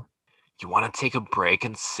Zoo. You want to take a break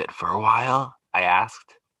and sit for a while? I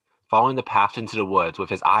asked. Following the path into the woods with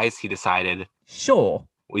his eyes, he decided. Sure.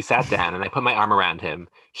 We sat down and I put my arm around him.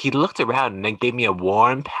 He looked around and then gave me a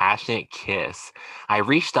warm, passionate kiss. I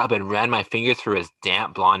reached up and ran my fingers through his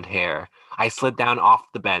damp blonde hair. I slid down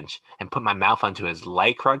off the bench and put my mouth onto his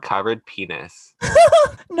lycra-covered penis.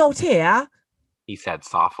 Not here, he said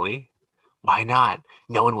softly. Why not?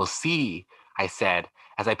 No one will see, I said,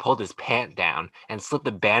 as I pulled his pant down and slipped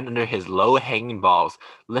the band under his low-hanging balls,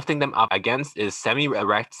 lifting them up against his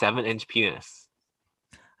semi-erect 7-inch penis.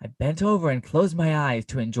 I bent over and closed my eyes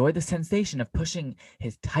to enjoy the sensation of pushing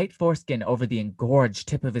his tight foreskin over the engorged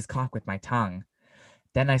tip of his cock with my tongue.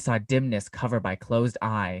 Then I saw dimness cover my closed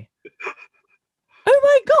eye. Oh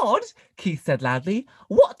my God, Keith said loudly.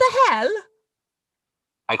 What the hell?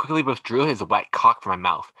 I quickly withdrew his wet cock from my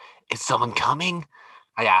mouth. Is someone coming?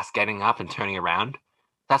 I asked, getting up and turning around.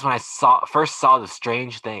 That's when I first saw the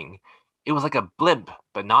strange thing. It was like a blimp,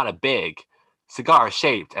 but not a big.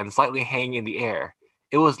 Cigar-shaped and slightly hanging in the air.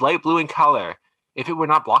 It was light blue in color. If it were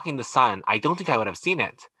not blocking the sun, I don't think I would have seen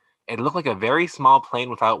it. It looked like a very small plane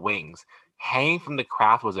without wings. Hanging from the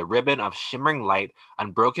craft was a ribbon of shimmering light,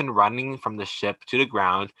 unbroken, running from the ship to the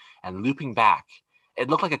ground and looping back. It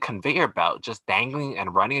looked like a conveyor belt just dangling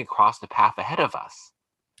and running across the path ahead of us.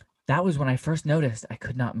 That was when I first noticed I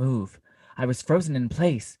could not move. I was frozen in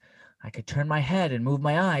place. I could turn my head and move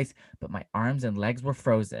my eyes, but my arms and legs were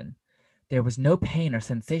frozen. There was no pain or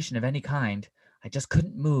sensation of any kind. I just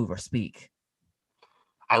couldn't move or speak.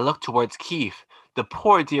 I looked towards Keith. The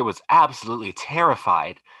poor dear was absolutely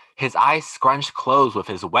terrified. His eyes scrunched closed with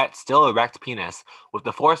his wet, still erect penis, with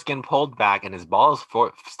the foreskin pulled back and his balls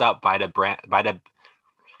forced up by the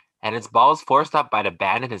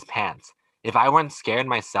band in his pants. If I weren't scared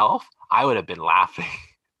myself, I would have been laughing.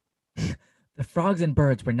 The frogs and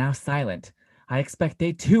birds were now silent. I expect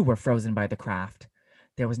they too were frozen by the craft.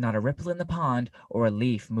 There was not a ripple in the pond or a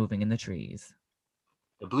leaf moving in the trees.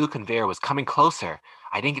 The blue conveyor was coming closer.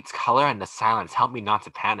 I think its color and the silence helped me not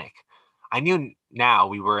to panic. I knew now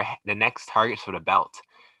we were the next targets for the belt.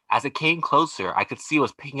 As it came closer, I could see it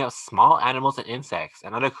was picking up small animals and insects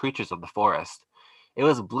and other creatures of the forest. It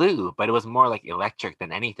was blue, but it was more like electric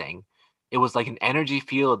than anything. It was like an energy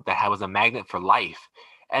field that was a magnet for life.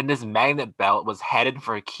 And this magnet belt was headed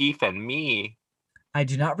for Keith and me. I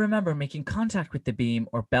do not remember making contact with the beam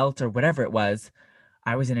or belt or whatever it was.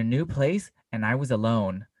 I was in a new place and I was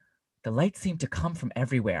alone. The light seemed to come from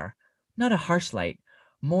everywhere. Not a harsh light,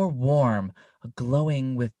 more warm,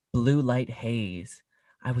 glowing with blue light haze.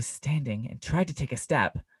 I was standing and tried to take a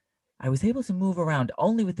step. I was able to move around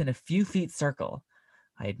only within a few feet circle.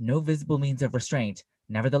 I had no visible means of restraint.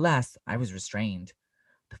 Nevertheless, I was restrained.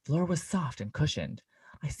 The floor was soft and cushioned.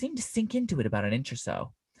 I seemed to sink into it about an inch or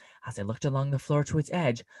so. As I looked along the floor to its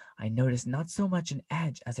edge, I noticed not so much an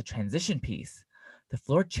edge as a transition piece. The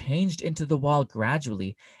floor changed into the wall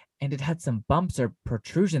gradually, and it had some bumps or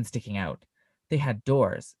protrusions sticking out. They had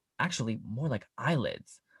doors, actually more like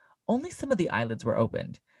eyelids. Only some of the eyelids were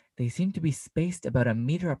opened. They seemed to be spaced about a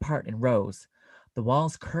meter apart in rows. The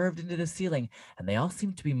walls curved into the ceiling, and they all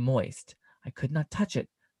seemed to be moist. I could not touch it,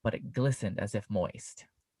 but it glistened as if moist.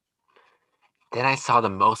 Then I saw the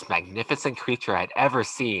most magnificent creature I'd ever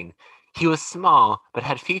seen. He was small, but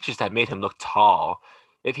had features that made him look tall.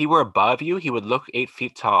 If he were above you, he would look 8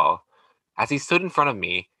 feet tall. As he stood in front of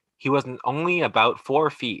me, he was only about 4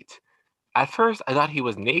 feet. At first, I thought he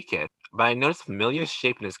was naked, but I noticed a familiar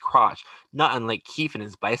shape in his crotch, not unlike Keith in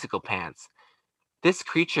his bicycle pants. This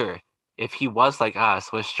creature, if he was like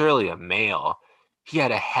us, was surely a male. He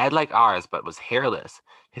had a head like ours, but was hairless.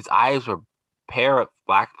 His eyes were a pair of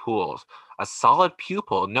black pools, a solid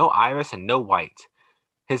pupil, no iris and no white.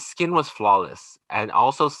 His skin was flawless, and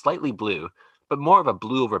also slightly blue, but more of a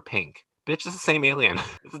blue over pink. But it's just the same alien.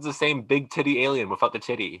 This is the same big titty alien without the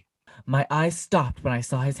titty. My eyes stopped when I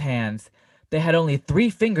saw his hands. They had only 3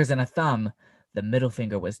 fingers and a thumb. The middle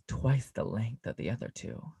finger was twice the length of the other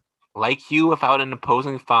 2. Like you, without an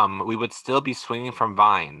opposing thumb, we would still be swinging from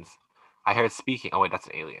vines. I heard speaking. Oh wait, that's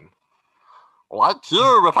an alien. Like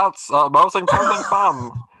you, without opposing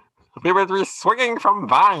thumb, we would be swinging from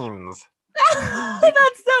vines.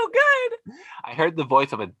 That's so good. I heard the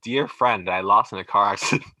voice of a dear friend that I lost in a car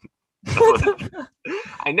accident.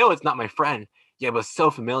 I know it's not my friend, yet it was so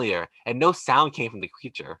familiar, and no sound came from the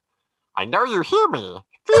creature. I know you hear me.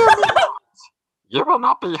 Fear me not. You will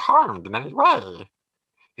not be harmed in any way.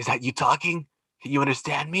 Is that you talking? Can you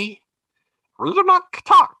understand me? We do not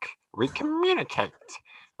talk. We communicate.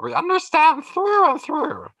 We understand through and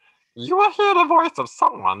through. You will hear the voice of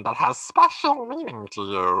someone that has special meaning to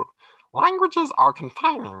you. Languages are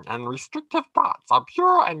confining, and restrictive thoughts are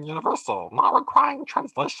pure and universal, not requiring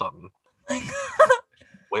translation.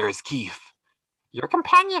 Where is Keith? Your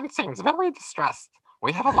companion seems very distressed.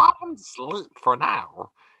 We have allowed him to sleep for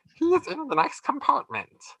now. He is in the next compartment.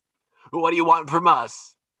 What do you want from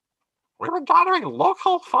us? We were gathering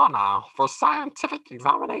local fauna for scientific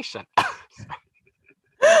examination.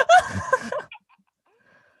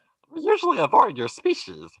 We usually avoid your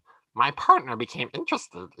species. My partner became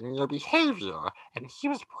interested in your behavior, and he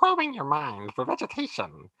was probing your mind for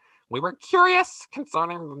vegetation. We were curious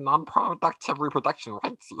concerning the non-productive reproduction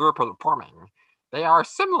rates you were performing. They are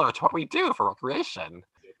similar to what we do for recreation.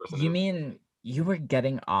 You mean you were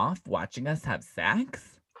getting off watching us have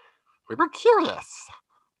sex? We were curious.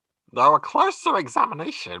 Though a closer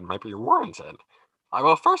examination may be warranted, I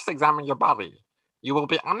will first examine your body. You will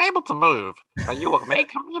be unable to move, but you may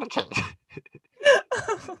communicate.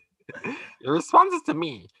 Your responses to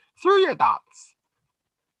me through your thoughts.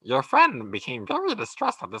 Your friend became very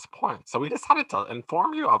distressed at this point, so we decided to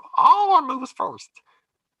inform you of all our moves first.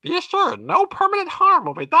 Be assured, no permanent harm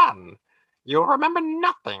will be done. You will remember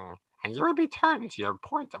nothing, and you will be turned to your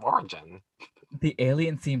point of origin. The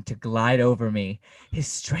alien seemed to glide over me. His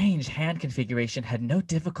strange hand configuration had no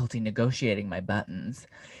difficulty negotiating my buttons.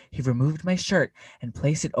 He removed my shirt and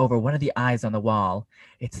placed it over one of the eyes on the wall.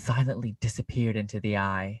 It silently disappeared into the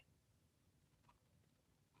eye.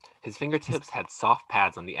 His fingertips had soft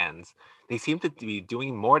pads on the ends. They seemed to be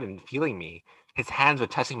doing more than feeling me. His hands were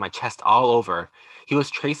touching my chest all over. He was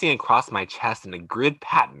tracing across my chest in a grid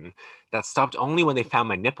pattern that stopped only when they found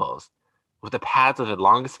my nipples. With the pads of the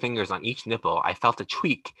longest fingers on each nipple, I felt a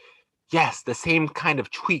tweak. Yes, the same kind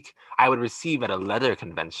of tweak I would receive at a leather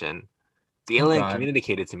convention. The alien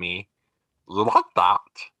communicated to me, "You like that?"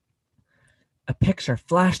 A picture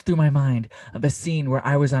flashed through my mind of a scene where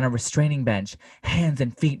I was on a restraining bench, hands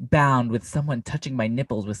and feet bound with someone touching my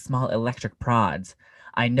nipples with small electric prods.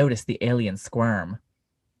 I noticed the alien squirm.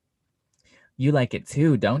 You like it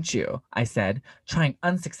too, don't you? I said, trying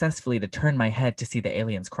unsuccessfully to turn my head to see the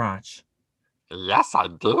alien's crotch. Yes, I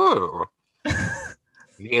do.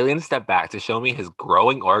 The alien stepped back to show me his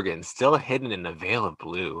growing organs still hidden in a veil of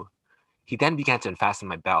blue. He then began to unfasten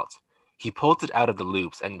my belt. He pulled it out of the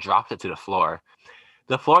loops and dropped it to the floor.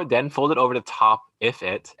 The floor then folded over the top,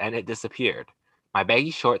 and it disappeared. My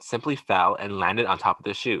baggy shorts simply fell and landed on top of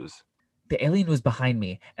the shoes. The alien was behind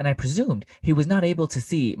me, and I presumed he was not able to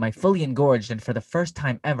see my fully engorged and for the first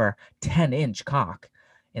time ever 10-inch cock.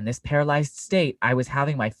 In this paralyzed state, I was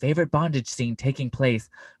having my favorite bondage scene taking place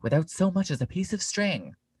without so much as a piece of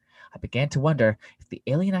string. I began to wonder if the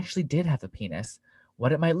alien actually did have a penis,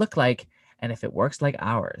 what it might look like, and if it works like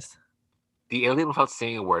ours. The alien, without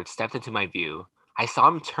saying a word, stepped into my view. I saw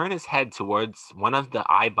him turn his head towards one of the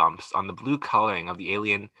eye bumps on the blue coloring of the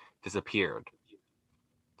alien disappeared.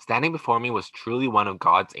 Standing before me was truly one of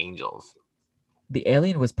God's angels. The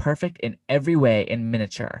alien was perfect in every way in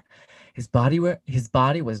miniature. His body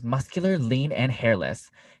was muscular, lean, and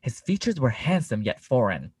hairless. His features were handsome yet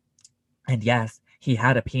foreign. And yes, he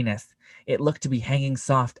had a penis. It looked to be hanging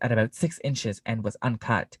soft at about 6 inches and was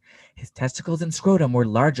uncut. His testicles and scrotum were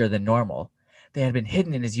larger than normal. They had been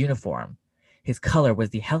hidden in his uniform. His color was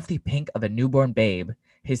the healthy pink of a newborn babe.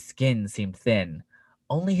 His skin seemed thin.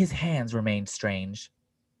 Only his hands remained strange.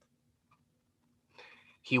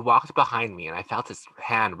 He walked behind me, and I felt his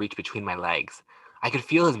hand reach between my legs. I could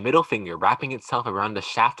feel his middle finger wrapping itself around the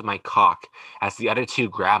shaft of my cock as the other two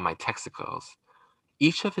grabbed my testicles.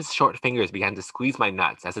 Each of his short fingers began to squeeze my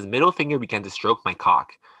nuts as his middle finger began to stroke my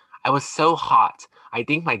cock. I was so hot. I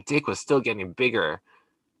think my dick was still getting bigger.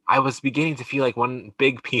 I was beginning to feel like one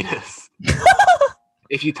big penis.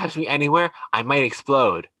 If you touch me anywhere, I might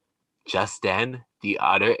explode. Just then, the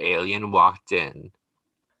other alien walked in.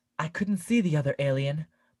 I couldn't see the other alien,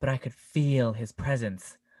 but I could feel his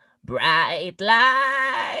presence. Bright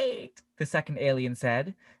light, the second alien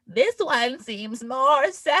said. This one seems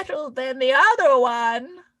more settled than the other one.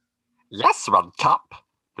 Yes, Redcup,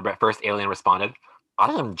 the first alien responded.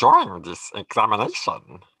 I am enjoying this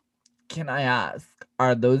examination. Can I ask,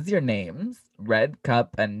 are those your names? Redcup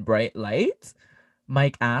and Bright Light?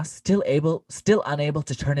 Mike asked, still unable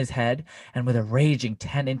to turn his head, and with a raging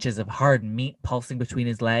 10 inches of hard meat pulsing between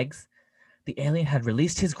his legs. The alien had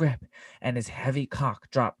released his grip, and his heavy cock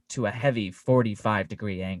dropped to a heavy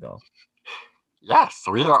 45-degree angle. Yes,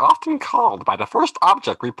 we are often called by the first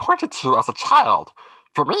object we pointed to as a child.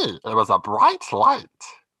 For me, it was a bright light.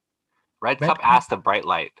 Redcup asked the Bright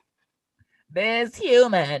Light. This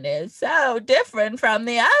human is so different from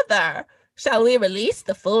the other. Shall we release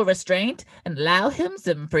the full restraint and allow him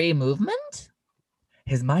some free movement?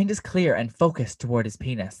 His mind is clear and focused toward his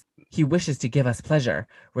penis. He wishes to give us pleasure.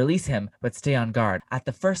 Release him, but stay on guard. At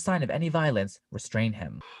the first sign of any violence, restrain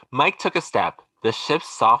him. Mike took a step. The ship's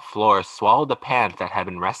soft floor swallowed the pants that had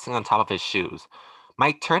been resting on top of his shoes.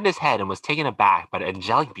 Mike turned his head and was taken aback by the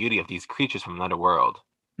angelic beauty of these creatures from another world.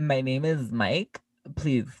 My name is Mike.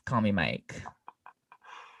 Please call me Mike.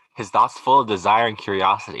 His thoughts full of desire and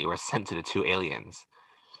curiosity were sent to the two aliens.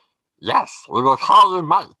 Yes, we will call you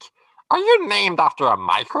Mike. Are you named after a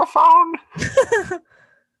microphone?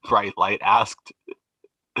 Bright Light asked.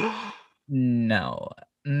 No.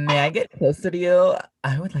 May I get closer to you?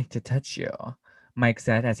 I would like to touch you, Mike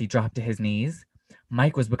said as he dropped to his knees.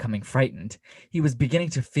 Mike was becoming frightened. He was beginning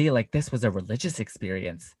to feel like this was a religious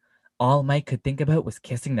experience. All Mike could think about was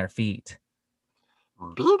kissing their feet.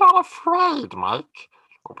 Be not afraid, Mike.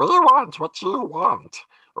 We want what you want.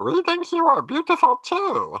 We think you are beautiful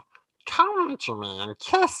too. Come to me and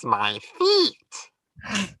kiss my feet.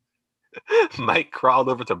 Mike crawled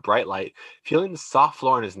over to Bright Light, feeling the soft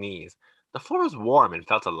floor on his knees. The floor was warm and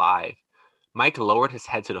felt alive. Mike lowered his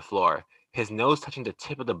head to the floor, his nose touching the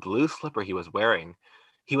tip of the blue slipper he was wearing.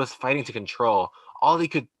 He was fighting to control. All he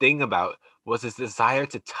could think about was his desire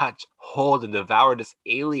to touch, hold, and devour this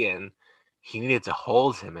alien. He needed to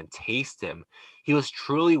hold him and taste him. He was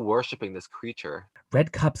truly worshipping this creature.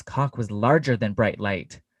 Redcup's cock was larger than Bright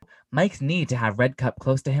Light. Mike's need to have Redcup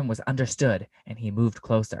close to him was understood, and he moved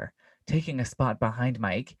closer. Taking a spot behind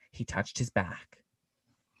Mike, he touched his back.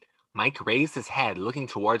 Mike raised his head, looking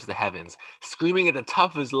towards the heavens, screaming at the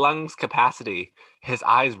top of his lungs' capacity. His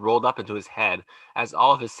eyes rolled up into his head as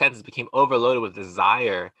all of his senses became overloaded with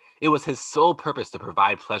desire. It was his sole purpose to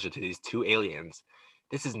provide pleasure to these two aliens.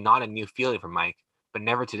 This is not a new feeling for Mike, but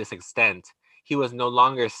never to this extent. He was no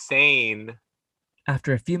longer sane.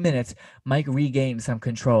 After a few minutes, Mike regained some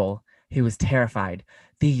control. He was terrified.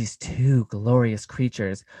 These two glorious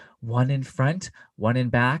creatures, one in front, one in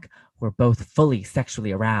back, were both fully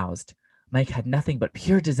sexually aroused. Mike had nothing but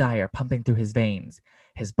pure desire pumping through his veins.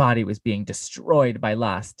 His body was being destroyed by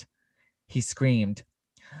lust. He screamed,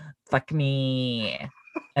 "Fuck me."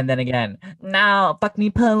 And then again, "No, fuck me,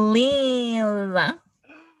 please."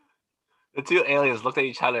 The two aliens looked at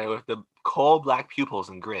each other with the cold black pupils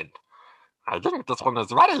and grinned. I think this one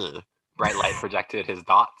is ready. Bright Light projected his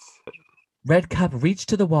dots. Redcup reached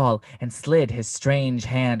to the wall and slid his strange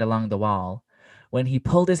hand along the wall. When he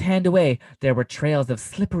pulled his hand away, there were trails of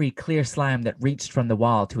slippery clear slime that reached from the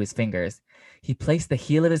wall to his fingers. He placed the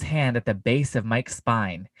heel of his hand at the base of Mike's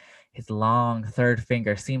spine. His long third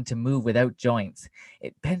finger seemed to move without joints.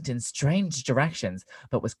 It bent in strange directions,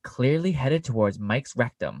 but was clearly headed towards Mike's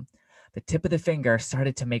rectum. The tip of the finger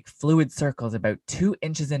started to make fluid circles about 2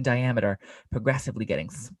 inches in diameter, progressively getting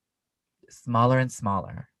smaller and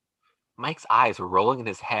smaller. Mike's eyes were rolling in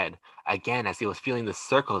his head, again as he was feeling the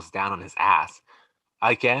circles down on his ass.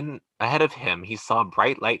 Again, ahead of him, he saw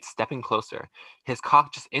Bright Light stepping closer. His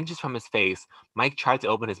cock just inches from his face. Mike tried to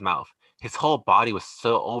open his mouth. His whole body was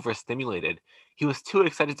so overstimulated. He was too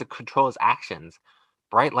excited to control his actions.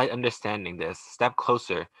 Bright Light, understanding this, stepped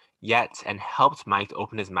closer, yet, and helped Mike to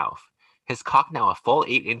open his mouth. His cock now a full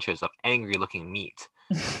 8 inches of angry-looking meat.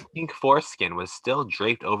 Pink foreskin was still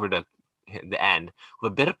draped over the end,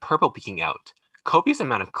 with a bit of purple peeking out. Copious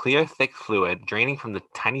amount of clear, thick fluid draining from the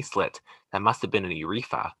tiny slit that must have been an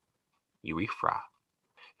urethra.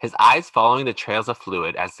 His eyes following the trails of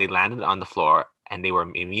fluid as they landed on the floor, and they were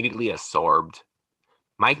immediately absorbed.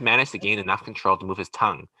 Mike managed to gain enough control to move his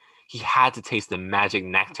tongue. He had to taste the magic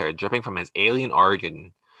nectar dripping from his alien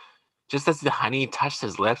organ. Just as the honey touched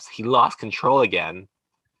his lips, he lost control again.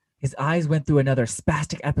 His eyes went through another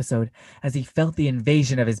spastic episode as he felt the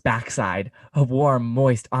invasion of his backside. A warm,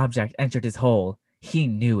 moist object entered his hole. He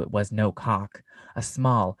knew it was no cock. A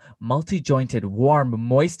small, multi-jointed, warm,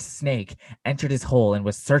 moist snake entered his hole and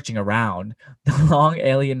was searching around. The long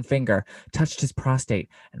alien finger touched his prostate,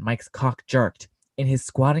 and Mike's cock jerked. In his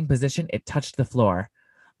squatting position, it touched the floor.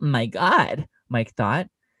 My God, Mike thought.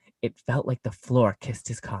 It felt like the floor kissed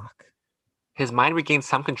his cock. His mind regained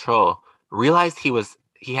some control, realized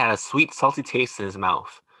he had a sweet, salty taste in his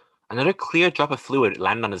mouth. Another clear drop of fluid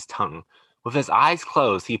landed on his tongue. With his eyes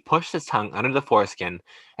closed, he pushed his tongue under the foreskin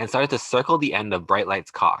and started to circle the end of Bright Light's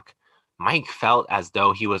cock. Mike felt as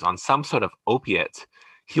though he was on some sort of opiate.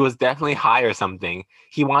 He was definitely high or something.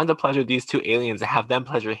 He wanted to pleasure these two aliens and have them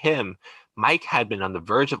pleasure him. Mike had been on the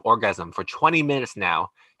verge of orgasm for 20 minutes now.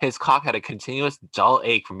 His cock had a continuous dull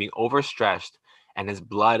ache from being overstretched, and his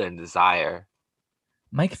blood and desire.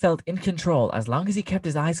 Mike felt in control as long as he kept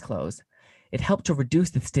his eyes closed. It helped to reduce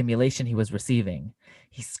the stimulation he was receiving.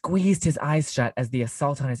 He squeezed his eyes shut as the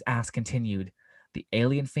assault on his ass continued. The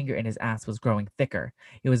alien finger in his ass was growing thicker.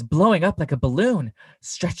 It was blowing up like a balloon,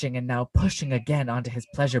 stretching and now pushing again onto his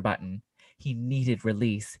pleasure button. He needed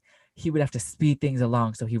release. He would have to speed things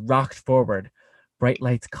along, so he rocked forward. Bright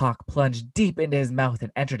Light's cock plunged deep into his mouth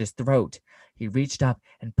and entered his throat. He reached up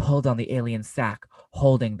and pulled on the alien's sack,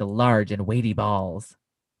 holding the large and weighty balls.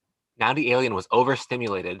 Now the alien was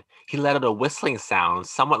overstimulated. He let out a whistling sound,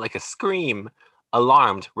 somewhat like a scream.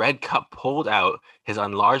 Alarmed, Red Cup pulled out his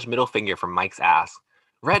enlarged middle finger from Mike's ass.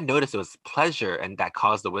 Red noticed it was pleasure and that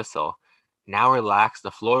caused the whistle. Now relaxed,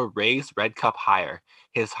 the floor raised Red Cup higher.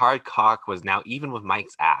 His hard cock was now even with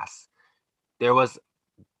Mike's ass. There was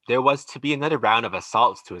to be another round of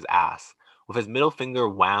assaults to his ass. With his middle finger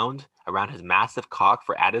wound around his massive cock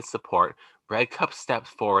for added support, Red Cup stepped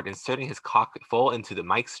forward, inserting his cock full into the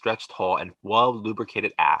Mike's stretched hole and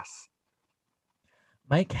well-lubricated ass.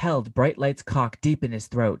 Mike held Bright Light's cock deep in his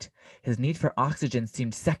throat. His need for oxygen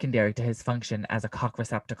seemed secondary to his function as a cock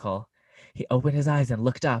receptacle. He opened his eyes and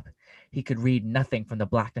looked up. He could read nothing from the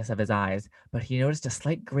blackness of his eyes, but he noticed a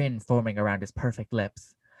slight grin forming around his perfect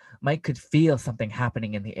lips. Mike could feel something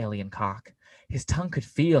happening in the alien cock. His tongue could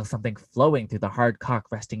feel something flowing through the hard cock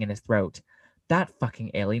resting in his throat. That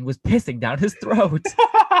fucking alien was pissing down his throat.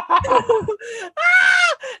 Ah,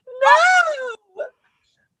 no!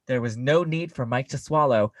 There was no need for Mike to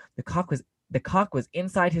swallow. The cock was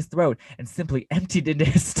inside his throat and simply emptied into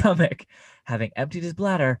his stomach. Having emptied his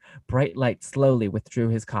bladder, Bright Light slowly withdrew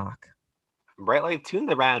his cock. Bright Light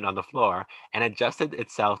tuned around on the floor and adjusted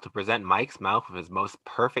itself to present Mike's mouth with his most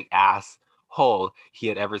perfect ass hole he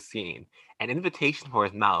had ever seen. An invitation for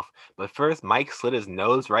his mouth, but first Mike slid his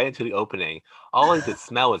nose right into the opening. All he could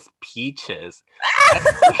smell was peaches.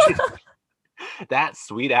 That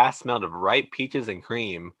sweet ass smelled of ripe peaches and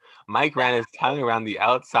cream. Mike ran his tongue around the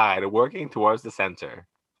outside, working towards the center.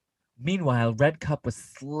 Meanwhile, Red Cup was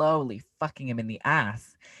slowly fucking him in the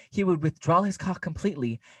ass. He would withdraw his cock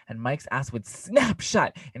completely, and Mike's ass would snap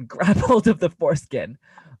shut and grab hold of the foreskin.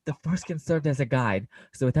 The foreskin served as a guide,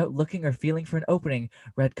 so without looking or feeling for an opening,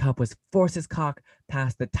 Red Cup was force his cock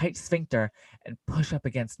past the tight sphincter and push up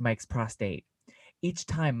against Mike's prostate. Each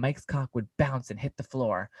time Mike's cock would bounce and hit the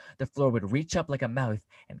floor would reach up like a mouth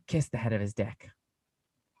and kiss the head of his dick.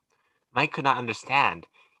 Mike could not understand.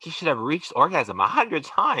 He should have reached orgasm 100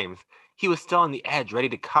 times. He was still on the edge, ready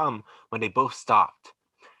to come, when they both stopped.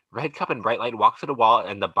 Red Cup and Bright Light walked to the wall,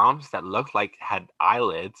 and the bumps that looked like had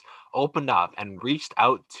eyelids opened up and reached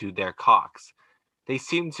out to their cocks. They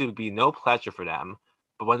seemed to be no pleasure for them,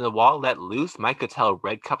 but when the wall let loose, Mike could tell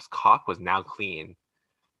Red Cup's cock was now clean.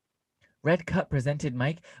 Red Cup presented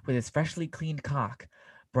Mike with his freshly cleaned cock.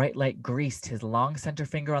 Bright Light greased his long center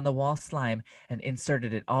finger on the wall slime and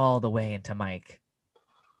inserted it all the way into Mike.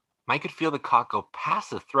 Mike could feel the cock go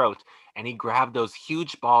past the throat, and he grabbed those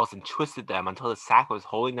huge balls and twisted them until the sack was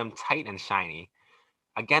holding them tight and shiny.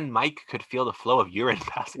 Again, Mike could feel the flow of urine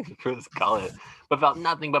passing through his gullet, but felt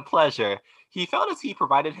nothing but pleasure. He felt as he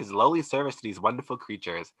provided his lowly service to these wonderful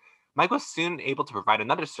creatures. Mike was soon able to provide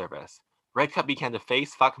another service. Red Cup began to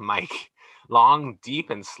face fuck Mike. Long, deep,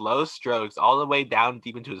 and slow strokes all the way down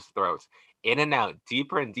deep into his throat, in and out,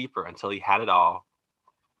 deeper and deeper until he had it all.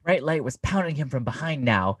 Bright light was pounding him from behind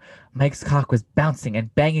now. Mike's cock was bouncing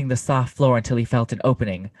and banging the soft floor until he felt an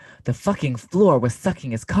opening. The fucking floor was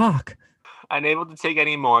sucking his cock. Unable to take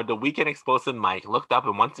any more, the weak and explosive Mike looked up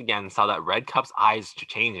and once again saw that Red Cup's eyes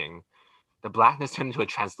changing. The blackness turned into a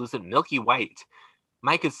translucent milky white.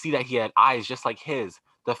 Mike could see that he had eyes just like his.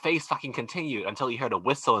 The face fucking continued until he heard a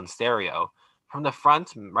whistle in stereo. From the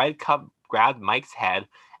front, Red Cup grabbed Mike's head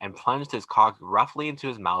and plunged his cock roughly into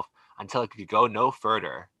his mouth until it could go no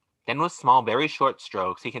further. Then with small, very short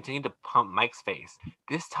strokes, he continued to pump Mike's face.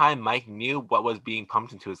 This time, Mike knew what was being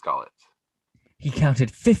pumped into his gullet. He counted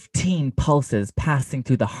 15 pulses passing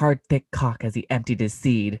through the hard, thick cock as he emptied his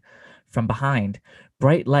seed. From behind,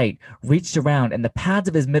 bright light reached around and the pads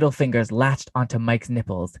of his middle fingers latched onto Mike's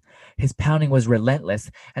nipples. His pounding was relentless,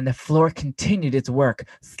 and the floor continued its work,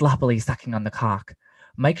 sloppily sucking on the cock.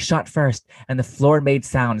 Mike shot first, and the floor made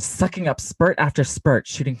sounds, sucking up spurt after spurt,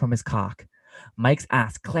 shooting from his cock. Mike's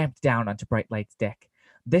ass clamped down onto Bright Light's dick.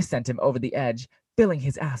 This sent him over the edge, filling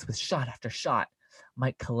his ass with shot after shot.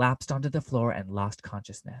 Mike collapsed onto the floor and lost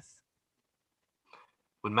consciousness.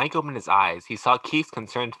 When Mike opened his eyes, he saw Keith's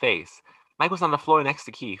concerned face. Mike was on the floor next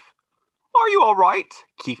to Keith. Are you all right?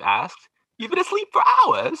 Keith asked. You've been asleep for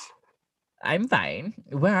hours. I'm fine.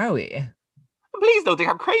 Where are we? Please don't think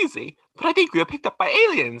I'm crazy, but I think we were picked up by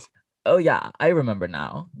aliens. Oh yeah, I remember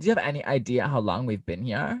now. Do you have any idea how long we've been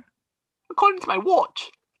here? According to my watch,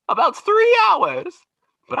 about 3 hours.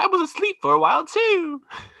 But I was asleep for a while too.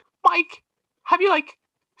 Mike, have you,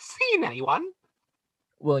 seen anyone?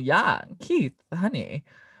 Well, yeah, Keith, honey.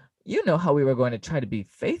 You know how we were going to try to be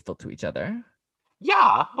faithful to each other.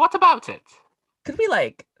 Yeah, what about it? Could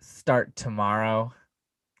we, start tomorrow?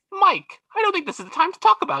 Mike, I don't think this is the time to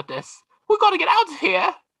talk about this. We gotta get out of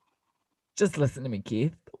here. Just listen to me,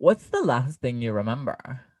 Keith. What's the last thing you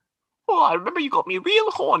remember? Oh, I remember you got me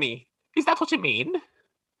real horny. Is that what you mean?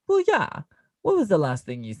 Well, yeah. What was the last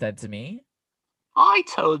thing you said to me? I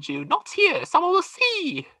told you, not here. Someone will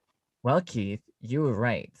see. Well, Keith, you were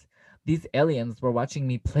right. These aliens were watching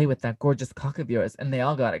me play with that gorgeous cock of yours, and they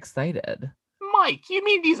all got excited. Mike, you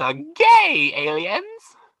mean these are gay aliens?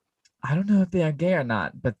 I don't know if they are gay or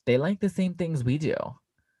not, but they like the same things we do.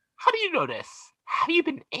 How do you know this? Have you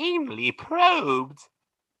been anally probed?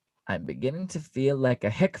 I'm beginning to feel like a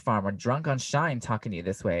hick farmer drunk on shine talking to you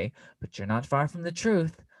this way, but you're not far from the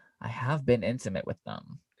truth. I have been intimate with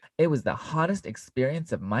them. It was the hottest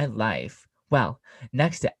experience of my life. Well,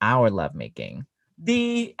 next to our lovemaking.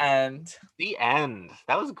 The end. The end.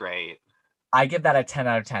 That was great. I give that a 10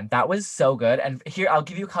 out of 10. That was so good. And here, I'll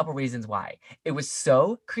give you a couple reasons why. It was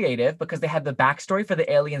so creative because they had the backstory for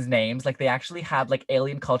the aliens' names. They actually had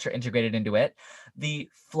alien culture integrated into it. The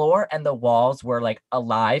floor and the walls were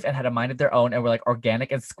alive and had a mind of their own and were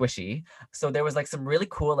organic and squishy. So there was some really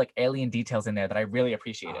cool alien details in there that I really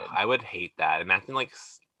appreciated. I would hate that. Imagine like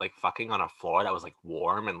fucking on a floor that was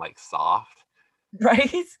warm and soft.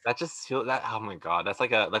 Right? That just feel that. Oh my god, that's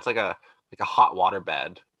like a hot water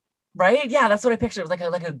bed. Right? Yeah, that's what I pictured. It was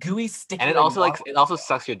like a gooey, sticky. And it also it also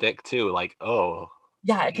sucks your dick too. Oh.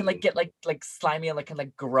 Yeah, it can get slimy and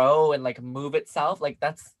can grow and move itself.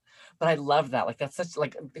 That's. But I love that. That's such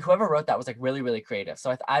whoever wrote that was really, really creative.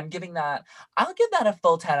 So I'm giving that. I'll give that a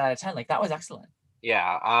full 10 out of 10. That was excellent.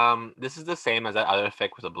 Yeah. This is the same as that other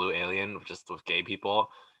fic with a blue alien, just with gay people.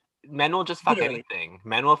 Men will just fuck anything.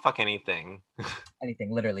 Men will fuck anything.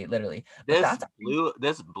 Anything, literally.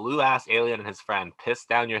 This blue ass alien and his friend pissed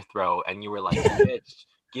down your throat, and you were like, "Bitch,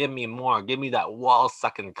 give me more. Give me that wall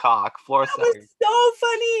sucking cock, floor sucking."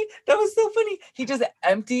 That was so funny. He just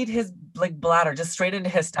emptied his bladder just straight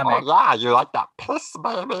into his stomach. Oh yeah, you like that piss,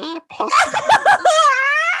 baby? Piss.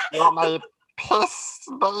 You want my piss,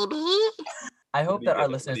 baby? I hope that our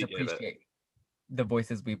listeners appreciate the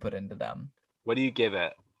voices we put into them. What do you give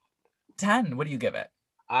it? 10. What do you give it?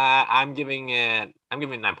 I'm giving it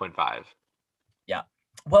 9.5. Yeah.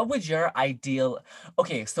 What would your ideal...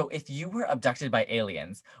 Okay, so if you were abducted by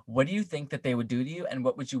aliens, what do you think that they would do to you, and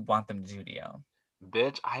what would you want them to do to you?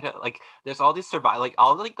 Bitch, I don't there's all these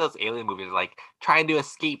those alien movies trying to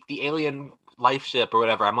escape the alien life ship or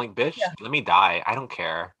whatever. I'm like, bitch, let me die. I don't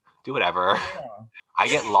care. Do whatever. Yeah. I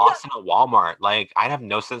get lost in a Walmart. I'd have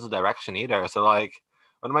no sense of direction either. So what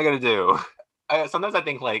am I gonna do? Sometimes I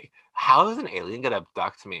think how is an alien gonna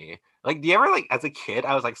abduct me? Do you ever as a kid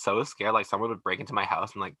I was so scared someone would break into my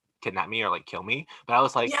house and kidnap me or kill me, but I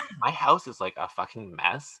was my house is a fucking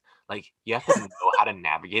mess. You have to know how to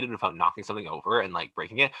navigate it without knocking something over and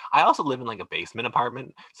breaking it. I also live in a basement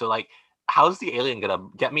apartment, so how's the alien gonna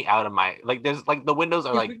get me out of my there's the windows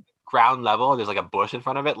are ground level, there's a bush in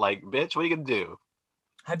front of it. Bitch, what are you gonna do?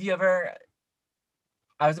 Have you ever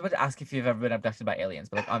I was about to ask if you've ever been abducted by aliens,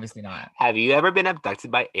 but like obviously not. Have you ever been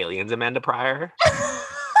abducted by aliens, Amanda Pryor?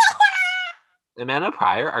 Amanda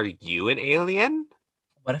Pryor, are you an alien?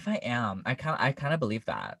 What if I am? I kind of believe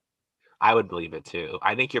that. I would believe it too.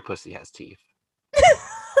 I think your pussy has teeth.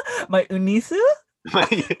 My Unisu?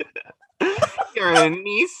 You're a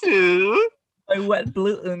Nisu. My wet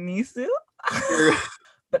blue Unisu?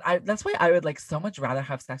 But that's why I would like so much rather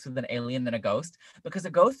have sex with an alien than a ghost, because a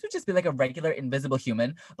ghost would just be like a regular invisible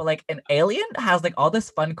human, but like an alien has like all this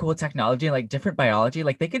fun, cool technology and like different biology.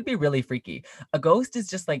 Like they could be really freaky. A ghost is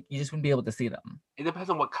just like you just wouldn't be able to see them. It depends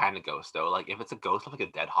on what kind of ghost though. Like if it's a ghost of like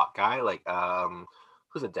a dead hot guy, like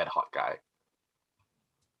who's a dead hot guy?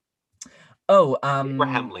 Oh,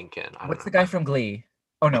 Abraham Lincoln. I don't what's know. the guy from Glee?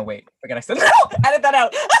 Oh no, wait, forget I said no. Edit that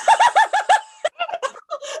out.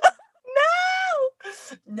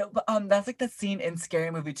 No, but that's like the scene in Scary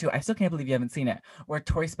Movie 2. I still can't believe you haven't seen it, where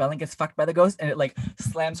Tori Spelling gets fucked by the ghost and it like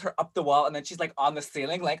slams her up the wall and then she's like on the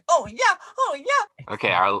ceiling, like, oh yeah.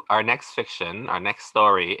 Okay, our next fiction, our next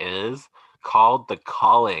story is called The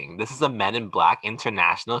Calling. This is a Men in Black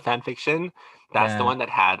international fan fiction. That's the one that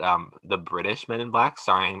had the British Men in Black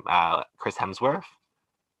starring Chris Hemsworth.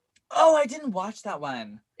 Oh, I didn't watch that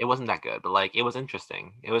one. It wasn't that good, but like it was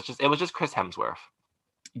interesting. It was just Chris Hemsworth.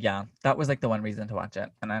 Yeah, that was like the one reason to watch it,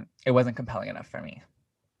 and it wasn't compelling enough for me.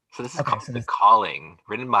 So this is called The Calling,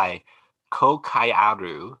 written by Ko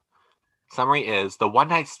Kayaru. Summary is, the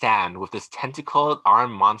one-night stand with this tentacled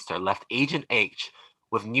armed monster left Agent H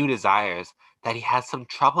with new desires that he has some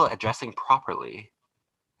trouble addressing properly.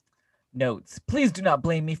 Notes. Please do not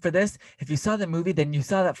blame me for this. If you saw the movie, then you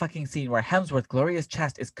saw that fucking scene where Hemsworth's glorious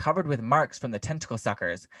chest is covered with marks from the tentacle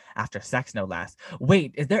suckers. After sex, no less.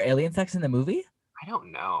 Wait, is there alien sex in the movie? I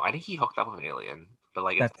don't know. I think he hooked up with an alien, but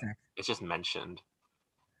like it's just mentioned.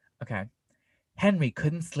 Okay. Henry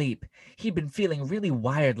couldn't sleep. He'd been feeling really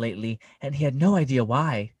wired lately, and he had no idea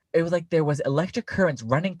why. It was like there was electric currents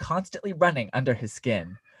constantly running under his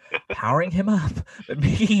skin, powering him up, but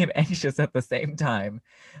making him anxious at the same time.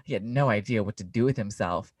 He had no idea what to do with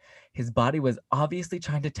himself. His body was obviously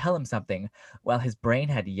trying to tell him something, while his brain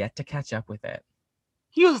had yet to catch up with it.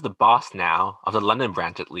 He was the boss now, of the London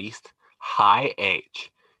branch at least. High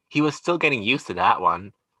H. He was still getting used to that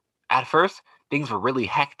one. At first, things were really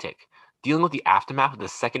hectic. Dealing with the aftermath of the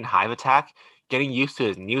second hive attack, getting used to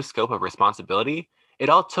his new scope of responsibility, it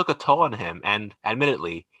all took a toll on him, and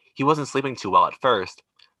admittedly, he wasn't sleeping too well at first.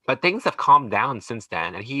 But things have calmed down since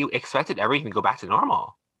then, and he expected everything to go back to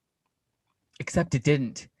normal. Except it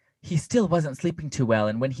didn't. He still wasn't sleeping too well,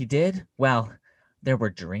 and when he did, well, there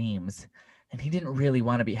were dreams. And he didn't really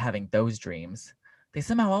want to be having those dreams. They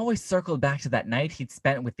somehow always circled back to that night he'd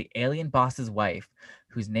spent with the alien boss's wife,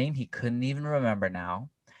 whose name he couldn't even remember now.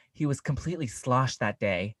 He was completely sloshed that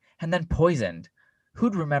day, and then poisoned.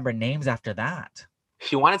 Who'd remember names after that?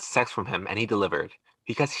 She wanted sex from him, and he delivered,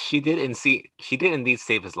 because she did indeed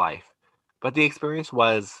save his life. But the experience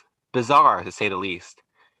was bizarre, to say the least.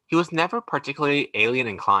 He was never particularly alien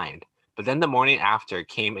inclined, but then the morning after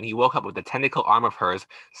came and he woke up with the tentacle arm of hers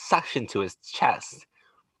suctioned to his chest.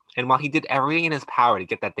 And while he did everything in his power to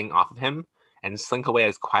get that thing off of him and slink away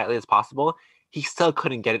as quietly as possible, he still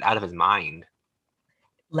couldn't get it out of his mind.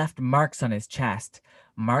 Left marks on his chest,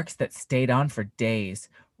 marks that stayed on for days,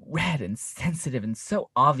 red and sensitive and so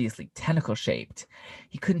obviously tentacle-shaped.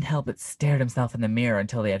 He couldn't help but stare at himself in the mirror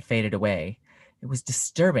until they had faded away. It was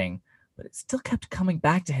disturbing, but it still kept coming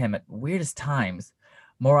back to him at weirdest times,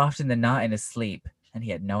 more often than not in his sleep, and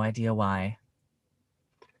he had no idea why.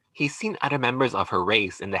 He's seen other members of her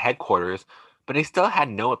race in the headquarters, but they still had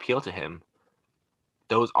no appeal to him.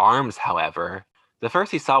 Those arms, however, the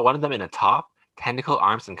first he saw one of them in a top, tentacle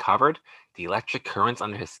arms uncovered, the electric currents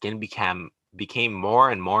under his skin became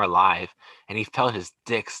more and more alive, and he felt his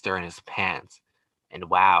dick stir in his pants. And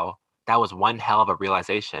wow, that was one hell of a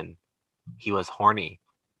realization. He was horny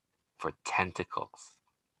for tentacles.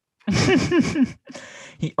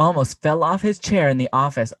 He almost fell off his chair in the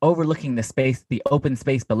office overlooking the open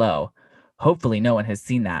space below. Hopefully no one has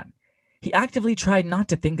seen that. He actively tried not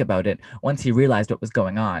to think about it once he realized what was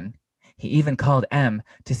going on. He even called M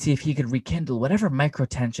to see if he could rekindle whatever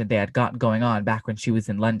micro-tension they had got going on back when she was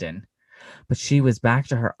in London. But she was back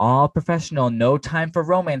to her all-professional, no time for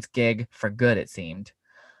romance gig for good, it seemed.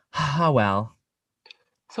 Ah, well.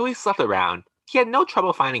 So he slept around. He had no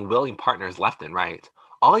trouble finding willing partners left and right.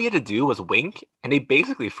 All he had to do was wink, and they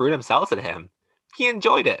basically threw themselves at him. He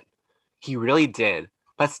enjoyed it. He really did.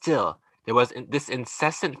 But still, there was this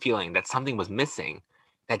incessant feeling that something was missing,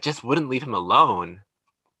 that just wouldn't leave him alone.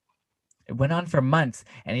 It went on for months,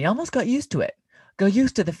 and he almost got used to it. got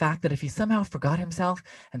used to the fact that if he somehow forgot himself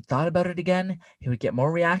and thought about it again, he would get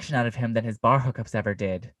more reaction out of him than his bar hookups ever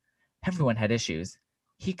did. Everyone had issues.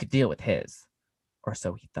 He could deal with his. Or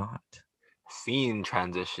so he thought. Scene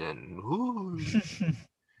transition. Ooh.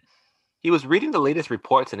 He was reading the latest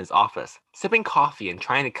reports in his office, sipping coffee and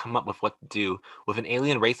trying to come up with what to do with an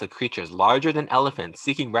alien race of creatures larger than elephants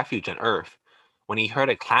seeking refuge on Earth, when he heard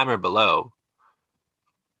a clamor below.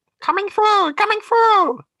 Coming through! Coming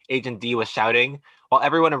through! Agent D was shouting, while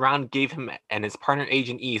everyone around gave him and his partner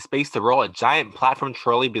Agent E space to roll a giant platform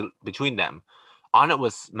trolley between them. On it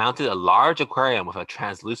was mounted a large aquarium with a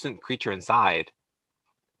translucent creature inside.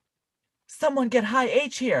 Someone get High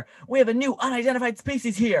H here! We have a new unidentified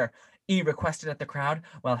species here! E requested at the crowd,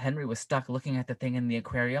 while Henry was stuck looking at the thing in the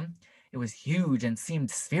aquarium. It was huge and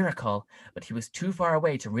seemed spherical, but he was too far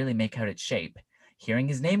away to really make out its shape. Hearing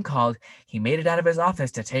his name called, he made it out of his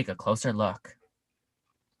office to take a closer look.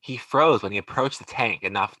 He froze when he approached the tank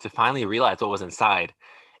enough to finally realize what was inside.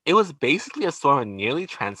 It was basically a swarm of nearly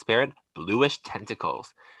transparent, bluish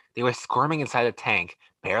tentacles. They were squirming inside the tank,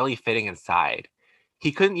 barely fitting inside.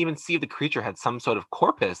 He couldn't even see if the creature had some sort of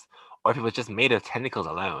corpus or if it was just made of tentacles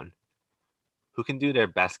alone. Who can do their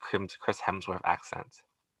best Chris Hemsworth accent?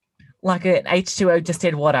 Like an H2O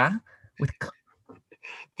distilled water with...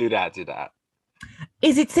 Do that.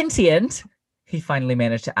 Is it sentient? He finally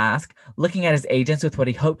managed to ask, looking at his agents with what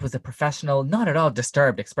he hoped was a professional, not at all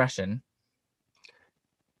disturbed expression.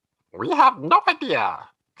 We have no idea.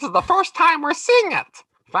 This is the first time we're seeing it.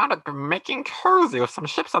 Found it making cozy with some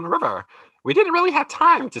ships on the river. We didn't really have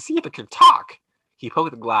time to see if it could talk. He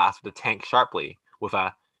poked the glass of the tank sharply with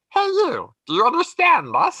a, "Hey you, do you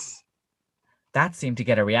understand us?" That seemed to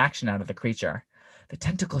get a reaction out of the creature. The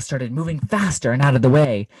tentacles started moving faster and out of the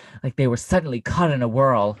way, like they were suddenly caught in a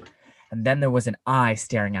whirl. And then there was an eye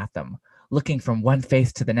staring at them, looking from one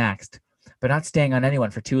face to the next, but not staying on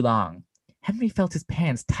anyone for too long. Henry felt his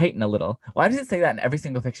pants tighten a little. Why does it say that in every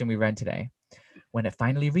single fiction we read today? When it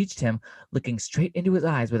finally reached him, looking straight into his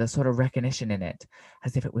eyes with a sort of recognition in it,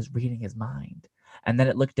 as if it was reading his mind. And then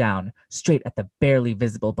it looked down, straight at the barely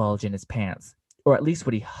visible bulge in his pants. Or at least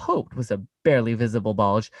what he hoped was a barely visible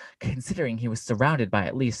bulge, considering he was surrounded by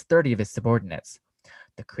at least 30 of his subordinates.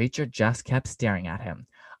 The creature just kept staring at him,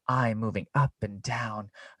 eye moving up and down,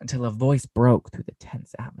 until a voice broke through the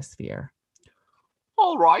tense atmosphere.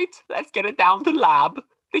 All right, let's get it down to the lab.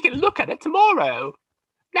 They can look at it tomorrow.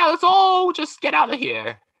 Now let's all just get out of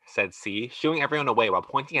here, said C, shooing everyone away while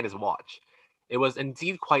pointing at his watch. It was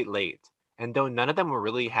indeed quite late, and though none of them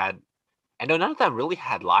really had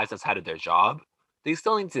lives outside of their job, they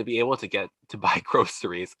still need to be able to get to buy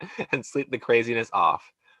groceries and sleep the craziness off.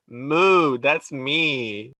 Moo, that's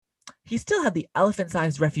me. He still had the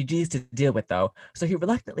elephant-sized refugees to deal with, though, so he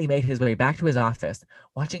reluctantly made his way back to his office,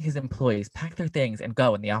 watching his employees pack their things and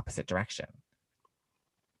go in the opposite direction.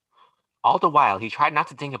 All the while, he tried not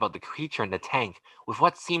to think about the creature in the tank with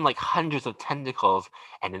what seemed like hundreds of tentacles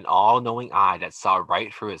and an all-knowing eye that saw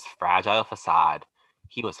right through his fragile facade.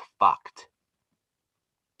 He was fucked.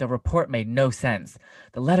 The report made no sense.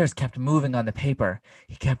 The letters kept moving on the paper.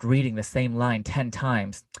 He kept reading the same line 10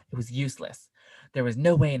 times. It was useless. There was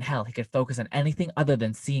no way in hell he could focus on anything other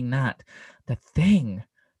than seeing that. The thing.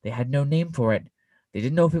 They had no name for it. They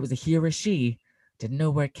didn't know if it was a he or a she. Didn't know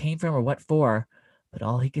where it came from or what for. But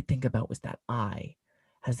all he could think about was that eye.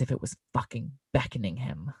 As if it was fucking beckoning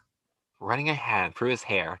him. Running a hand through his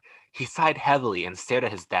hair, he sighed heavily and stared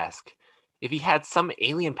at his desk. If he had some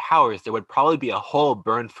alien powers, there would probably be a hole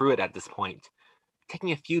burned through it at this point.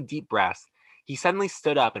 Taking a few deep breaths, he suddenly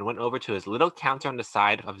stood up and went over to his little counter on the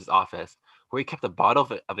side of his office, where he kept a bottle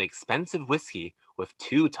of expensive whiskey with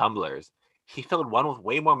 2 tumblers. He filled one with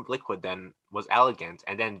way more liquid than was elegant,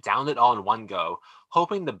 and then downed it all in one go,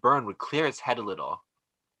 hoping the burn would clear his head a little.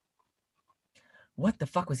 What the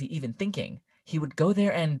fuck was he even thinking? He would go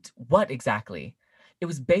there and what exactly? It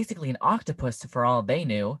was basically an octopus for all they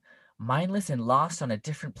knew, mindless and lost on a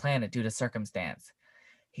different planet due to circumstance.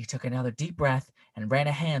 He took another deep breath and ran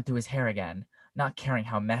a hand through his hair again, not caring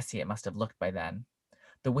how messy it must have looked by then.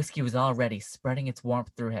 The whiskey was already spreading its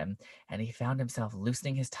warmth through him, and he found himself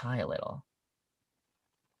loosening his tie a little.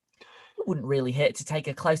 It wouldn't really hurt to take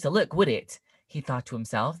a closer look, would it? He thought to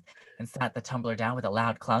himself, and sat the tumbler down with a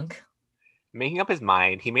loud clunk. Making up his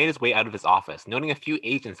mind, he made his way out of his office, noting a few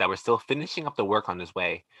agents that were still finishing up the work on his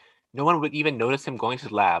way. No one would even notice him going to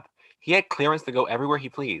the lab. He had clearance to go everywhere he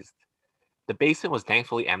pleased. The basement was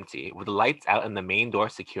thankfully empty, with the lights out and the main door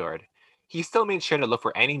secured. He still made sure to look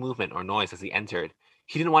for any movement or noise as he entered.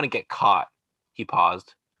 He didn't want to get caught. He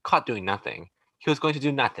paused. Caught doing nothing. He was going to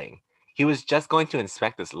do nothing. He was just going to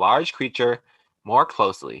inspect this large creature more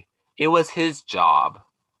closely. It was his job.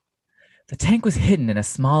 The tank was hidden in a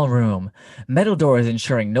small room, metal doors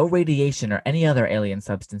ensuring no radiation or any other alien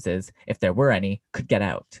substances, if there were any, could get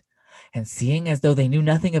out. And seeing as though they knew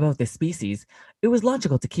nothing about this species, it was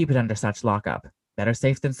logical to keep it under such lockup. Better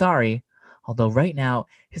safe than sorry, although right now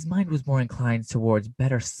his mind was more inclined towards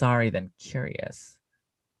better sorry than curious.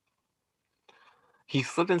 He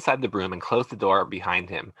slipped inside the room and closed the door behind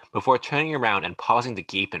him before turning around and pausing to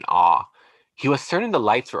gape in awe. He was certain the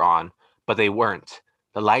lights were on, but they weren't.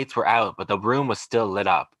 The lights were out, but the room was still lit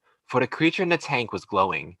up, for the creature in the tank was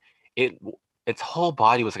glowing. Its whole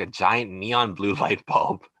body was like a giant neon blue light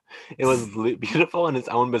bulb. It was beautiful in its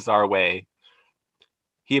own bizarre way.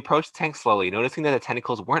 He approached the tank slowly, noticing that the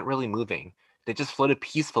tentacles weren't really moving. They just floated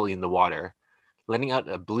peacefully in the water, letting out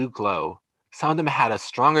a blue glow. Some of them had a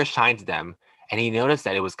stronger shine to them, and he noticed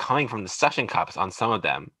that it was coming from the suction cups on some of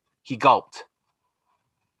them. He gulped.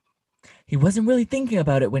 He wasn't really thinking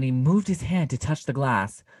about it when he moved his hand to touch the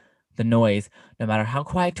glass. The noise, no matter how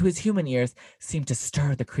quiet to his human ears, seemed to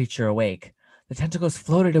stir the creature awake. The tentacles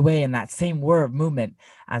floated away in that same whir of movement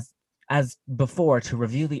as before to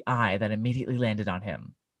reveal the eye that immediately landed on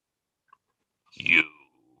him. You.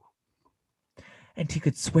 And he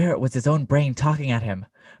could swear it was his own brain talking at him,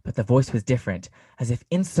 but the voice was different, as if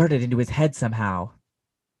inserted into his head somehow.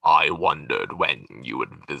 I wondered when you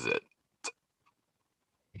would visit.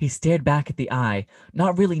 He stared back at the eye,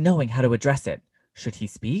 not really knowing how to address it. Should he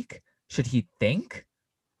speak? Should he think?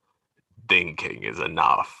 Thinking is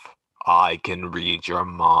enough. I can read your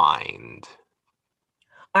mind.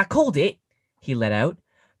 I called it, he let out,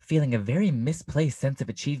 feeling a very misplaced sense of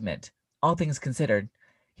achievement. All things considered,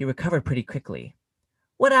 he recovered pretty quickly.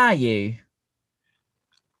 What are you?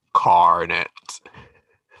 Carnet.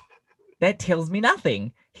 That tells me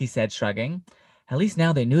nothing, he said, shrugging. At least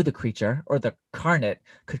now they knew the creature, or the Carnet,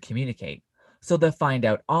 could communicate, so they'll find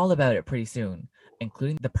out all about it pretty soon,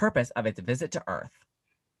 including the purpose of its visit to Earth.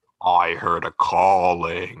 I heard a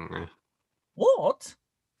calling. What?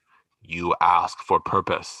 You ask for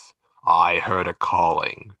purpose. I heard a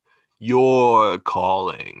calling. Your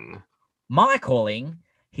calling. My calling,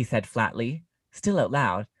 he said flatly, still out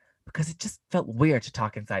loud, because it just felt weird to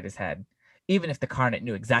talk inside his head, even if the Carnet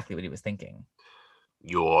knew exactly what he was thinking.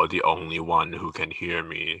 You're the only one who can hear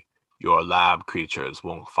me. Your lab creatures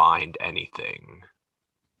won't find anything.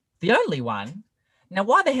 The only one? Now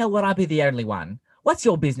why the hell would I be the only one? What's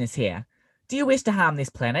your business here? Do you wish to harm this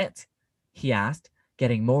planet? He asked,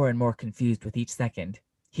 getting more and more confused with each second.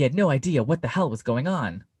 He had no idea what the hell was going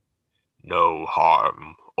on. No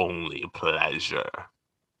harm, only pleasure.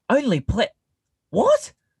 Only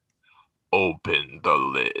What? Open the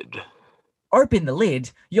lid. Open the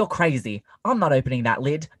lid? You're crazy. I'm not opening that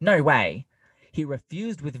lid. No way. He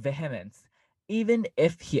refused with vehemence, even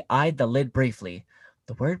if he eyed the lid briefly.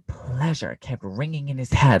 The word pleasure kept ringing in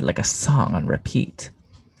his head like a song on repeat.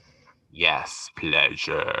 Yes,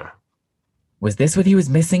 pleasure. Was this what he was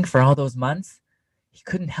missing for all those months? He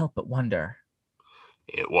couldn't help but wonder.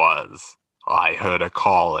 It was. I heard a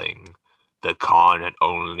calling. The Carnet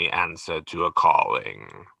only answered to a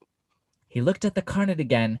calling. He looked at the Carnet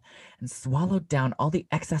again and swallowed down all the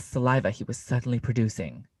excess saliva he was suddenly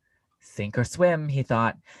producing. Sink or swim, he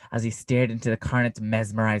thought, as he stared into the Carnet's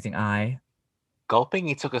mesmerizing eye. Gulping,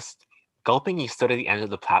 he stood at the end of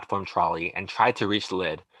the platform trolley and tried to reach the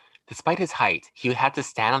lid. Despite his height, he had to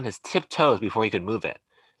stand on his tiptoes before he could move it.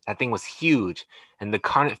 That thing was huge, and the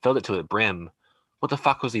Carnet filled it to the brim. What the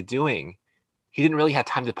fuck was he doing? He didn't really have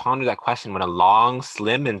time to ponder that question when a long,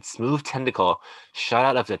 slim, and smooth tentacle shot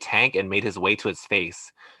out of the tank and made his way to its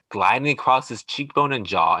face, gliding across his cheekbone and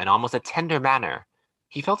jaw in almost a tender manner.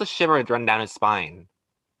 He felt a shiver run down his spine.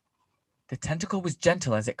 The tentacle was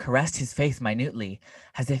gentle as it caressed his face minutely,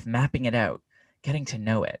 as if mapping it out, getting to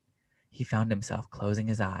know it. He found himself closing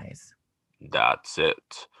his eyes. That's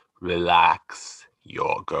it. Relax.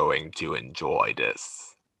 You're going to enjoy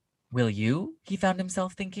this. Will you? He found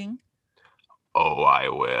himself thinking. Oh, I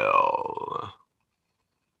will.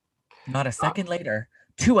 Not a second later,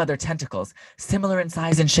 two other tentacles, similar in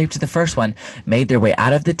size and shape to the first one, made their way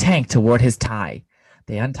out of the tank toward his tie.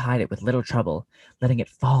 They untied it with little trouble, letting it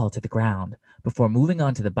fall to the ground, before moving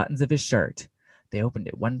on to the buttons of his shirt. They opened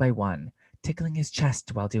it one by one, tickling his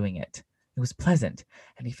chest while doing it. It was pleasant,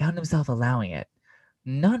 and he found himself allowing it,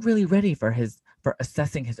 not really ready for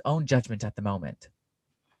assessing his own judgment at the moment.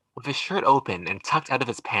 With his shirt open and tucked out of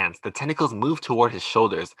his pants, the tentacles moved toward his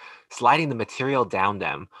shoulders, sliding the material down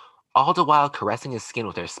them, all the while caressing his skin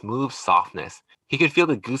with their smooth softness. He could feel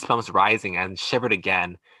the goosebumps rising and shivered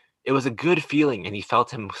again. It was a good feeling, and he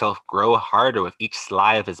felt himself grow harder with each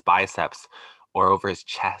slide of his biceps or over his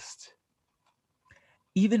chest.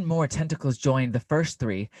 Even more tentacles joined the first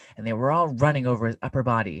three, and they were all running over his upper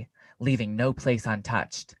body, leaving no place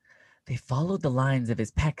untouched. They followed the lines of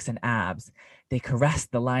his pecs and abs. They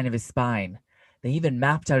caressed the line of his spine. They even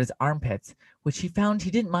mapped out his armpits, which he found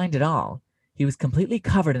he didn't mind at all. He was completely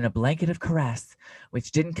covered in a blanket of caress,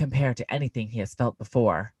 which didn't compare to anything he has felt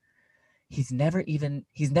before. He's never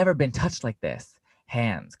been touched like this.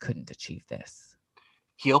 Hands couldn't achieve this.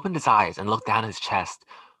 He opened his eyes and looked down his chest,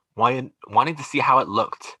 wanting to see how it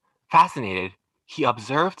looked. Fascinated, he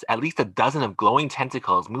observed at least a dozen of glowing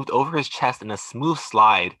tentacles moved over his chest in a smooth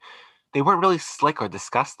slide. They weren't really slick or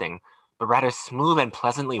disgusting, but rather smooth and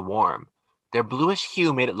pleasantly warm. Their bluish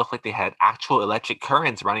hue made it look like they had actual electric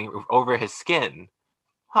currents running over his skin.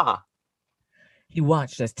 Huh. He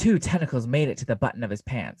watched as two tentacles made it to the button of his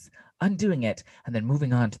pants, undoing it and then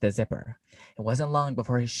moving on to the zipper. It wasn't long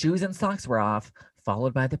before his shoes and socks were off,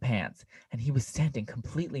 followed by the pants, and he was standing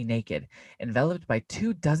completely naked, enveloped by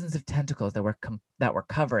 2 dozens of tentacles that were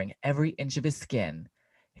covering every inch of his skin,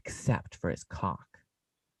 except for his cock.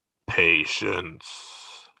 Patience.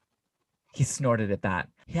 He snorted at that.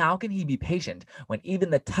 How can he be patient when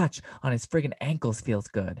even the touch on his friggin' ankles feels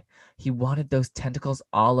good? He wanted those tentacles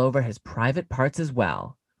all over his private parts as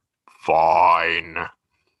well. Fine.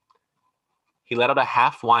 He let out a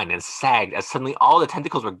half whine and sagged as suddenly all the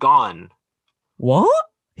tentacles were gone. What?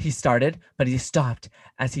 He started, but he stopped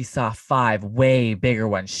as he saw 5 way bigger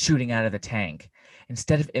ones shooting out of the tank.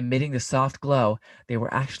 Instead of emitting the soft glow, they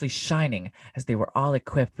were actually shining as they were all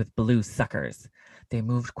equipped with blue suckers. They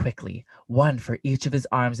moved quickly, one for each of his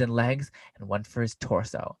arms and legs, and one for his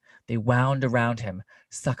torso. They wound around him,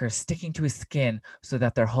 suckers sticking to his skin so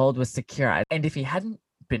that their hold was secure, and if he hadn't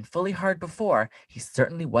been fully hard before, he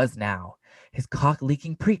certainly was now, his cock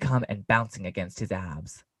leaking pre-cum and bouncing against his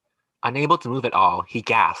abs. Unable to move at all, he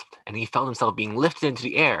gasped, and he felt himself being lifted into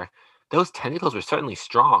the air. Those tentacles were certainly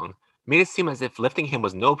strong, made it seem as if lifting him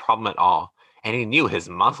was no problem at all, and he knew his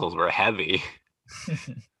muscles were heavy.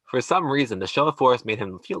 For some reason, the show of force made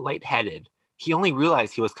him feel lightheaded. He only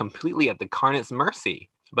realized he was completely at the Carnet's mercy,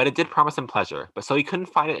 but it did promise him pleasure, but so he couldn't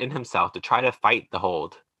find it in himself to try to fight the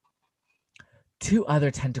hold. 2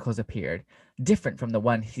 other tentacles appeared, different from the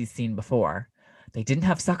one he's seen before. They didn't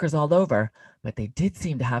have suckers all over, but they did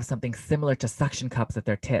seem to have something similar to suction cups at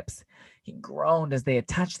their tips. He groaned as they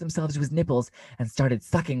attached themselves to his nipples and started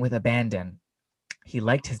sucking with abandon. He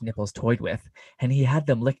liked his nipples toyed with, and he had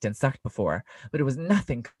them licked and sucked before, but it was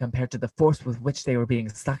nothing compared to the force with which they were being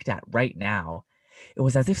sucked at right now. It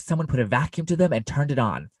was as if someone put a vacuum to them and turned it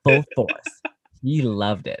on, full force. He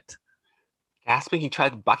loved it. Gasping, he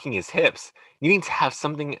tried bucking his hips, needing to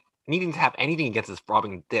have anything against his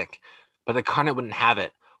throbbing dick, but the Carnet wouldn't have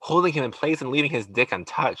it, holding him in place and leaving his dick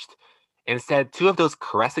untouched. Instead, 2 of those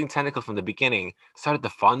caressing tentacles from the beginning started to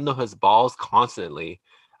fondle his balls constantly,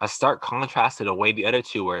 a stark contrast to the way the other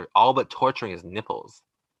 2 were all but torturing his nipples.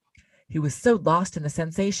 He was so lost in the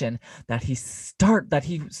sensation that he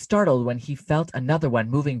startled when he felt another one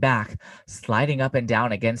moving back, sliding up and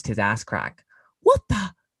down against his ass crack. What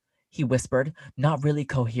the? He whispered, not really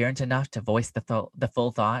coherent enough to voice the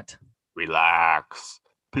full thought. Relax.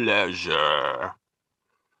 Pleasure.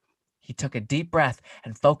 He took a deep breath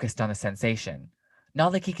and focused on the sensation.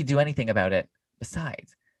 Not like he could do anything about it.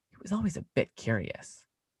 Besides, he was always a bit curious.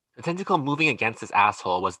 The tentacle moving against his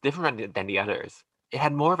asshole was different than the others. It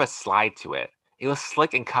had more of a slide to it. It was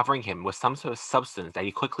slick and covering him with some sort of substance that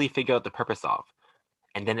he quickly figured out the purpose of.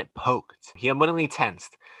 And then it poked. He unwittingly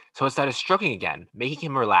tensed, so it started stroking again, making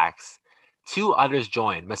him relax. 2 others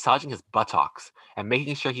joined, massaging his buttocks and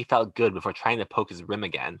making sure he felt good before trying to poke his rim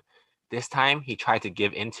again. This time, he tried to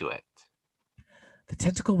give into it. The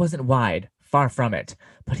tentacle wasn't wide, far from it,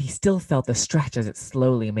 but he still felt the stretch as it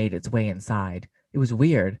slowly made its way inside. It was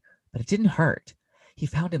weird, but it didn't hurt. He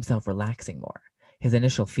found himself relaxing more, his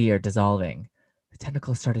initial fear dissolving. The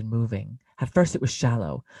tentacle started moving. At first it was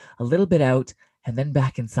shallow, a little bit out, and then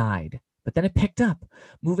back inside. But then it picked up,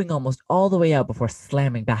 moving almost all the way out before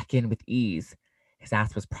slamming back in with ease. His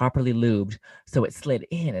ass was properly lubed, so it slid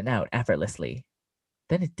in and out effortlessly.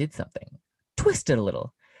 Then it did something. Twisted a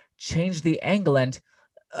little, changed the angle, and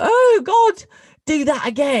 "Oh, God, do that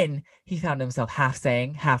again," he found himself half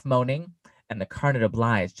saying, half moaning, and the Carnet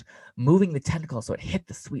obliged, moving the tentacle so it hit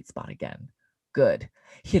the sweet spot again. Good.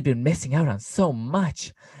 He had been missing out on so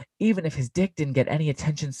much. Even if his dick didn't get any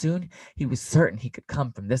attention soon, he was certain he could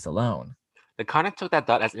come from this alone. The Carnet took that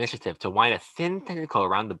thought as initiative to wind a thin tentacle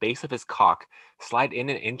around the base of his cock, slide in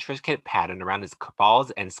an intricate pattern around his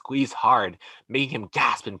balls, and squeeze hard, making him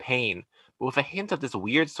gasp in pain, but with a hint of this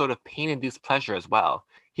weird sort of pain-induced pleasure as well.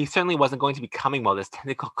 He certainly wasn't going to be coming while this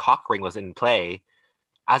tentacle cock ring was in play.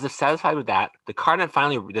 As if satisfied with that, the Cardinal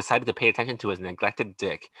finally decided to pay attention to his neglected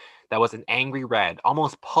dick that was an angry red,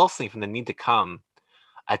 almost pulsing from the need to come.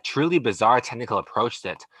 A truly bizarre tentacle approached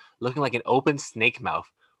it, looking like an open snake mouth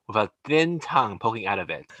with a thin tongue poking out of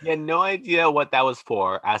it. He had no idea what that was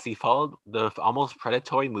for as he followed the almost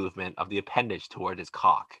predatory movement of the appendage toward his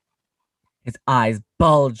cock. His eyes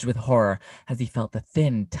bulged with horror as he felt the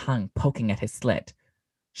thin tongue poking at his slit.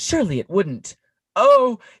 Surely it wouldn't.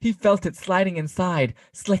 Oh, he felt it sliding inside,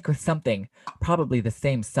 slick with something, probably the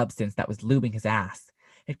same substance that was lubing his ass.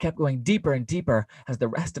 It kept going deeper and deeper as the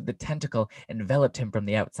rest of the tentacle enveloped him from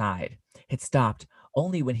the outside. It stopped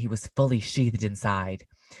only when he was fully sheathed inside.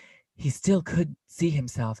 He still could see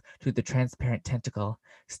himself through the transparent tentacle,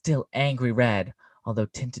 still angry red, although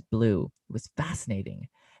tinted blue. It was fascinating.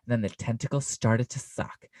 And then the tentacle started to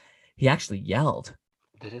suck. He actually yelled.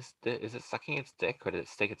 Is it sucking its dick, or did it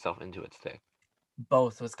stick itself into its dick?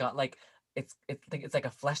 Both. So it's got like it's like a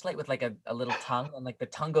fleshlight with like a little tongue, and like the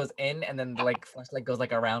tongue goes in, and then the like fleshlight goes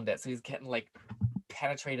like around it. So he's getting like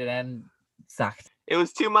penetrated and sucked. It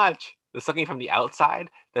was too much. The sucking from the outside,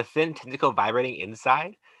 the thin tentacle vibrating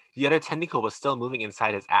inside. The other tentacle was still moving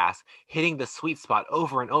inside his ass, hitting the sweet spot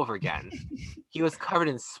over and over again. He was covered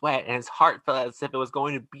in sweat, and his heart felt as if it was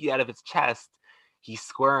going to beat out of his chest. He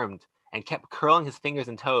squirmed and kept curling his fingers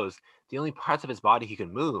and toes, the only parts of his body he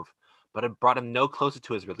could move, but it brought him no closer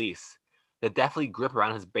to his release. The deathly grip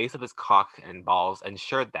around his base of his cock and balls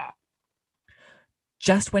ensured that.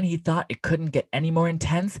 Just when he thought it couldn't get any more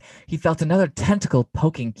intense, he felt another tentacle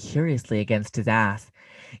poking curiously against his ass.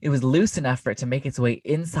 It was loose enough for it to make its way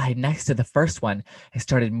inside next to the first one and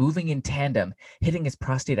started moving in tandem, hitting his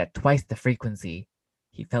prostate at twice the frequency.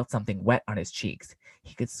 He felt something wet on his cheeks.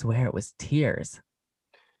 He could swear it was tears.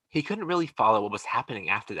 He couldn't really follow what was happening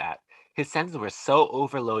after that. His senses were so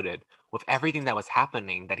overloaded with everything that was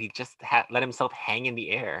happening that he just let himself hang in the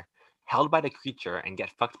air, held by the creature and get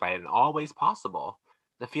fucked by it in all ways possible.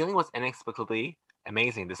 The feeling was inexplicably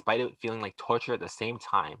amazing, despite it feeling like torture at the same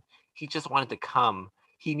time. He just wanted to come.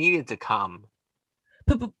 He needed to come.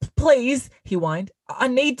 Please, he whined. I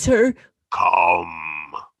need to.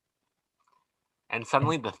 Come. And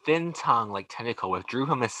suddenly the thin tongue like tentacle withdrew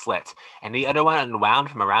from his slit, and the other one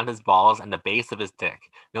unwound from around his balls and the base of his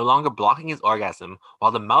dick, no longer blocking his orgasm,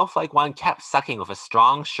 while the mouth-like one kept sucking with a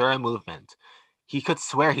strong, sure movement. He could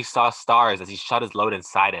swear he saw stars as he shut his load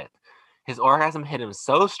inside it. His orgasm hit him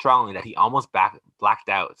so strongly that he almost blacked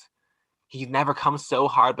out. He'd never come so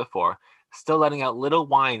hard before, still letting out little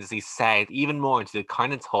whines as he sagged even more into the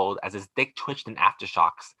carnet's hold as his dick twitched in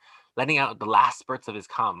aftershocks, letting out the last spurts of his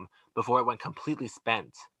cum before it went completely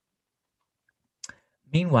spent.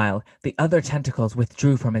 Meanwhile, the other tentacles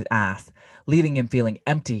withdrew from his ass, leaving him feeling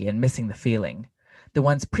empty and missing the feeling. The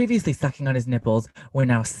ones previously sucking on his nipples were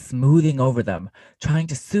now smoothing over them, trying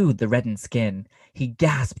to soothe the reddened skin. He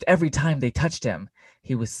gasped every time they touched him.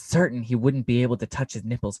 He was certain he wouldn't be able to touch his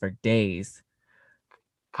nipples for days.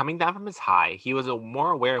 Coming down from his high, he was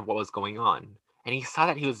more aware of what was going on, and he saw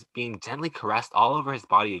that he was being gently caressed all over his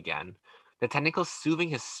body again, the tentacles soothing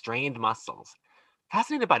his strained muscles.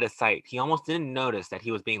 Fascinated by the sight, he almost didn't notice that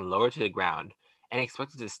he was being lowered to the ground and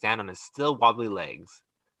expected to stand on his still wobbly legs.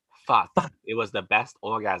 Fuck, it was the best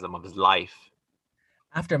orgasm of his life.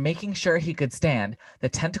 After making sure he could stand, the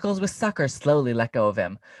tentacles with suckers slowly let go of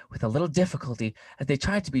him, with a little difficulty as they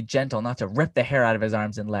tried to be gentle not to rip the hair out of his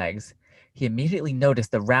arms and legs. He immediately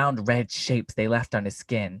noticed the round red shapes they left on his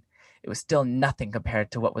skin. It was still nothing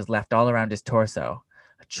compared to what was left all around his torso.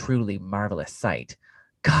 A truly marvelous sight.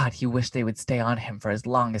 God, he wished they would stay on him for as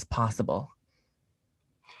long as possible.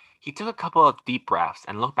 He took a couple of deep breaths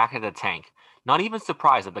and looked back at the tank, not even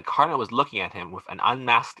surprised that the Cardinal was looking at him with an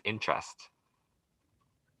unmasked interest.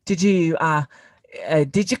 Did you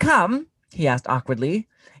come? He asked awkwardly.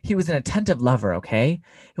 He was an attentive lover, okay?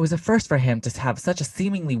 It was a first for him to have such a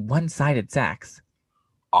seemingly one-sided sex.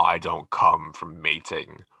 I don't come from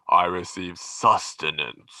mating. I receive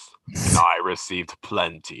sustenance. I received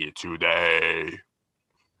plenty today.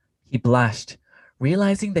 He blushed,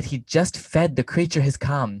 realizing that he'd just fed the creature his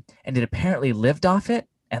cum, and it apparently lived off it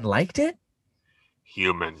and liked it?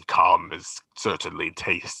 Human cum is certainly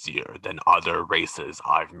tastier than other races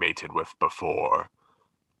I've mated with before.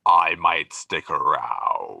 I might stick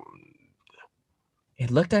around. It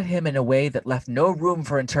looked at him in a way that left no room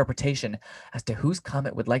for interpretation as to whose cum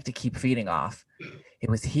it would like to keep feeding off. It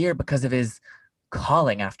was here because of his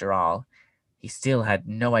calling, after all. He still had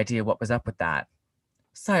no idea what was up with that.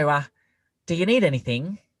 So, do you need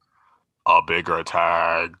anything? A bigger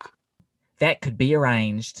tag. That could be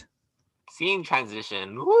arranged. Scene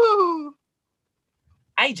transition. Woo!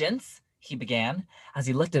 Agents, he began, as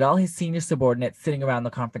he looked at all his senior subordinates sitting around the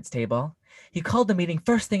conference table. He called the meeting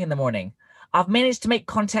first thing in the morning. I've managed to make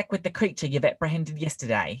contact with the creature you've apprehended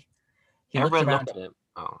yesterday. Everyone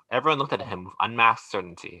looked at him with unmasked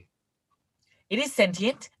certainty. It is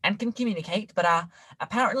sentient and can communicate, but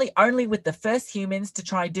apparently only with the first humans to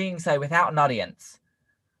try doing so without an audience.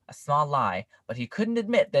 A small lie, but he couldn't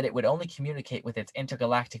admit that it would only communicate with its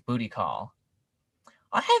intergalactic booty call.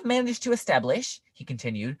 I have managed to establish, he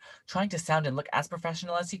continued, trying to sound and look as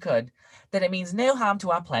professional as he could, that it means no harm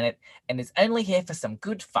to our planet and is only here for some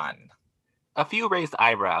good fun. A few raised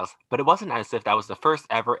eyebrows, but it wasn't as if that was the first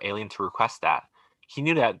ever alien to request that. He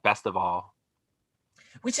knew that best of all.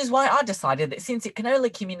 Which is why I decided that since it can only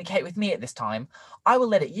communicate with me at this time, I will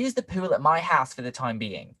let it use the pool at my house for the time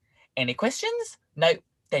being. Any questions? No,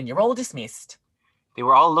 then you're all dismissed. They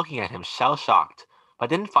were all looking at him shell-shocked, but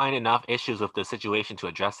didn't find enough issues with the situation to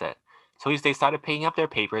address it. So they started picking up their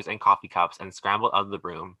papers and coffee cups and scrambled out of the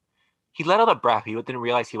room. He let out a breath he didn't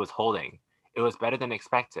realize he was holding. It was better than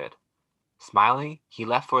expected. Smiling, he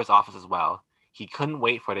left for his office as well. He couldn't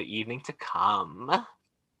wait for the evening to come.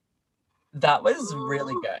 That was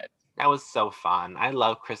really good. That was so fun. I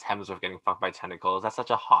love Chris Hemsworth getting fucked by tentacles. That's such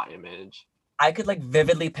a hot image. I could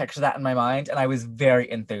vividly picture that in my mind, and I was very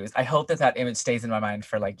enthused. I hope that image stays in my mind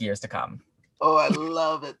for years to come. Oh, I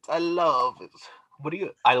love it. I love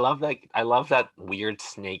it. I love that weird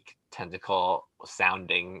snake tentacle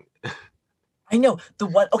sounding. I know.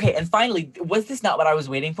 Okay, and finally, was this not what I was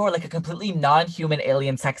waiting for? A completely non-human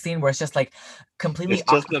alien sex scene where it's just completely... It's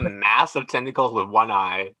just a massive tentacles with one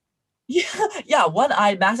eye. Yeah, one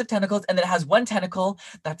eye, massive tentacles, and then it has one tentacle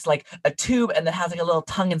that's a tube and then has a little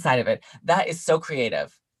tongue inside of it. That is so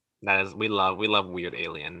creative. We love weird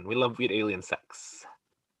alien. We love weird alien sex.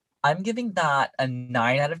 I'm giving that a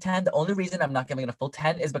 9 out of 10. The only reason I'm not giving it a full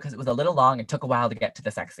 10 is because it was a little long and took a while to get to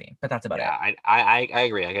the sex scene. But that's about it. Yeah, I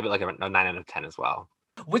agree. I give it a 9 out of 10 as well.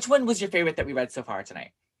 Which one was your favorite that we read so far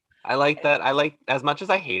tonight? I like that. As much as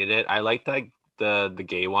I hated it, I liked the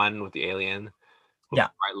gay one with the alien. With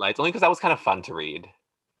bright lights, only because that was kind of fun to read.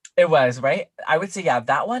 It was, right? I would say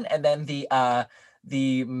that one, and then the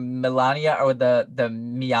Melania or the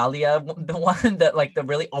Mialia, the one that the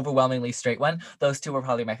really overwhelmingly straight one. Those two were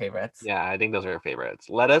probably my favorites. Yeah, I think those are your favorites.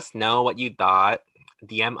 Let us know what you thought.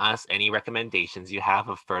 DM us any recommendations you have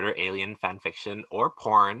of further alien fanfiction or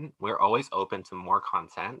porn. We're always open to more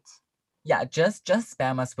content. Yeah, just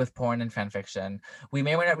spam us with porn and fanfiction. We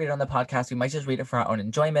may or may not read it on the podcast. We might just read it for our own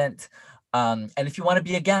enjoyment. And if you want to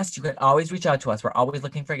be a guest, you can always reach out to us. We're always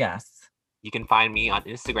looking for guests. You can find me on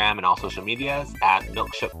Instagram and all social medias at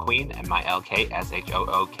MilkshookQueen,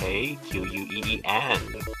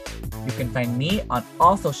 MilkshookQueen. You can find me on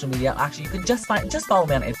all social media. Actually, you can just follow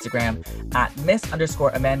me on Instagram at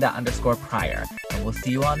Miss_Amanda_Pryor. And we'll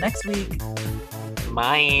see you all next week.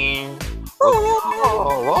 Bye.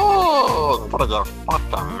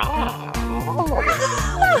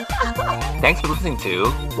 Thanks for listening to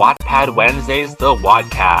Wattpad Wednesdays, the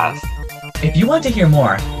Wadcast. If you want to hear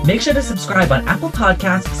more, make sure to subscribe on Apple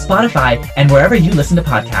Podcasts, Spotify, and wherever you listen to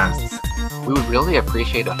podcasts. We would really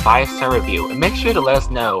appreciate a 5-star review, and make sure to let us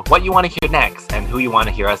know what you want to hear next and who you want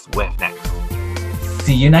to hear us with next.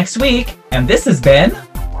 See you next week, and this has been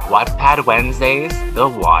Wattpad Wednesdays, the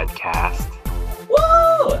Wadcast.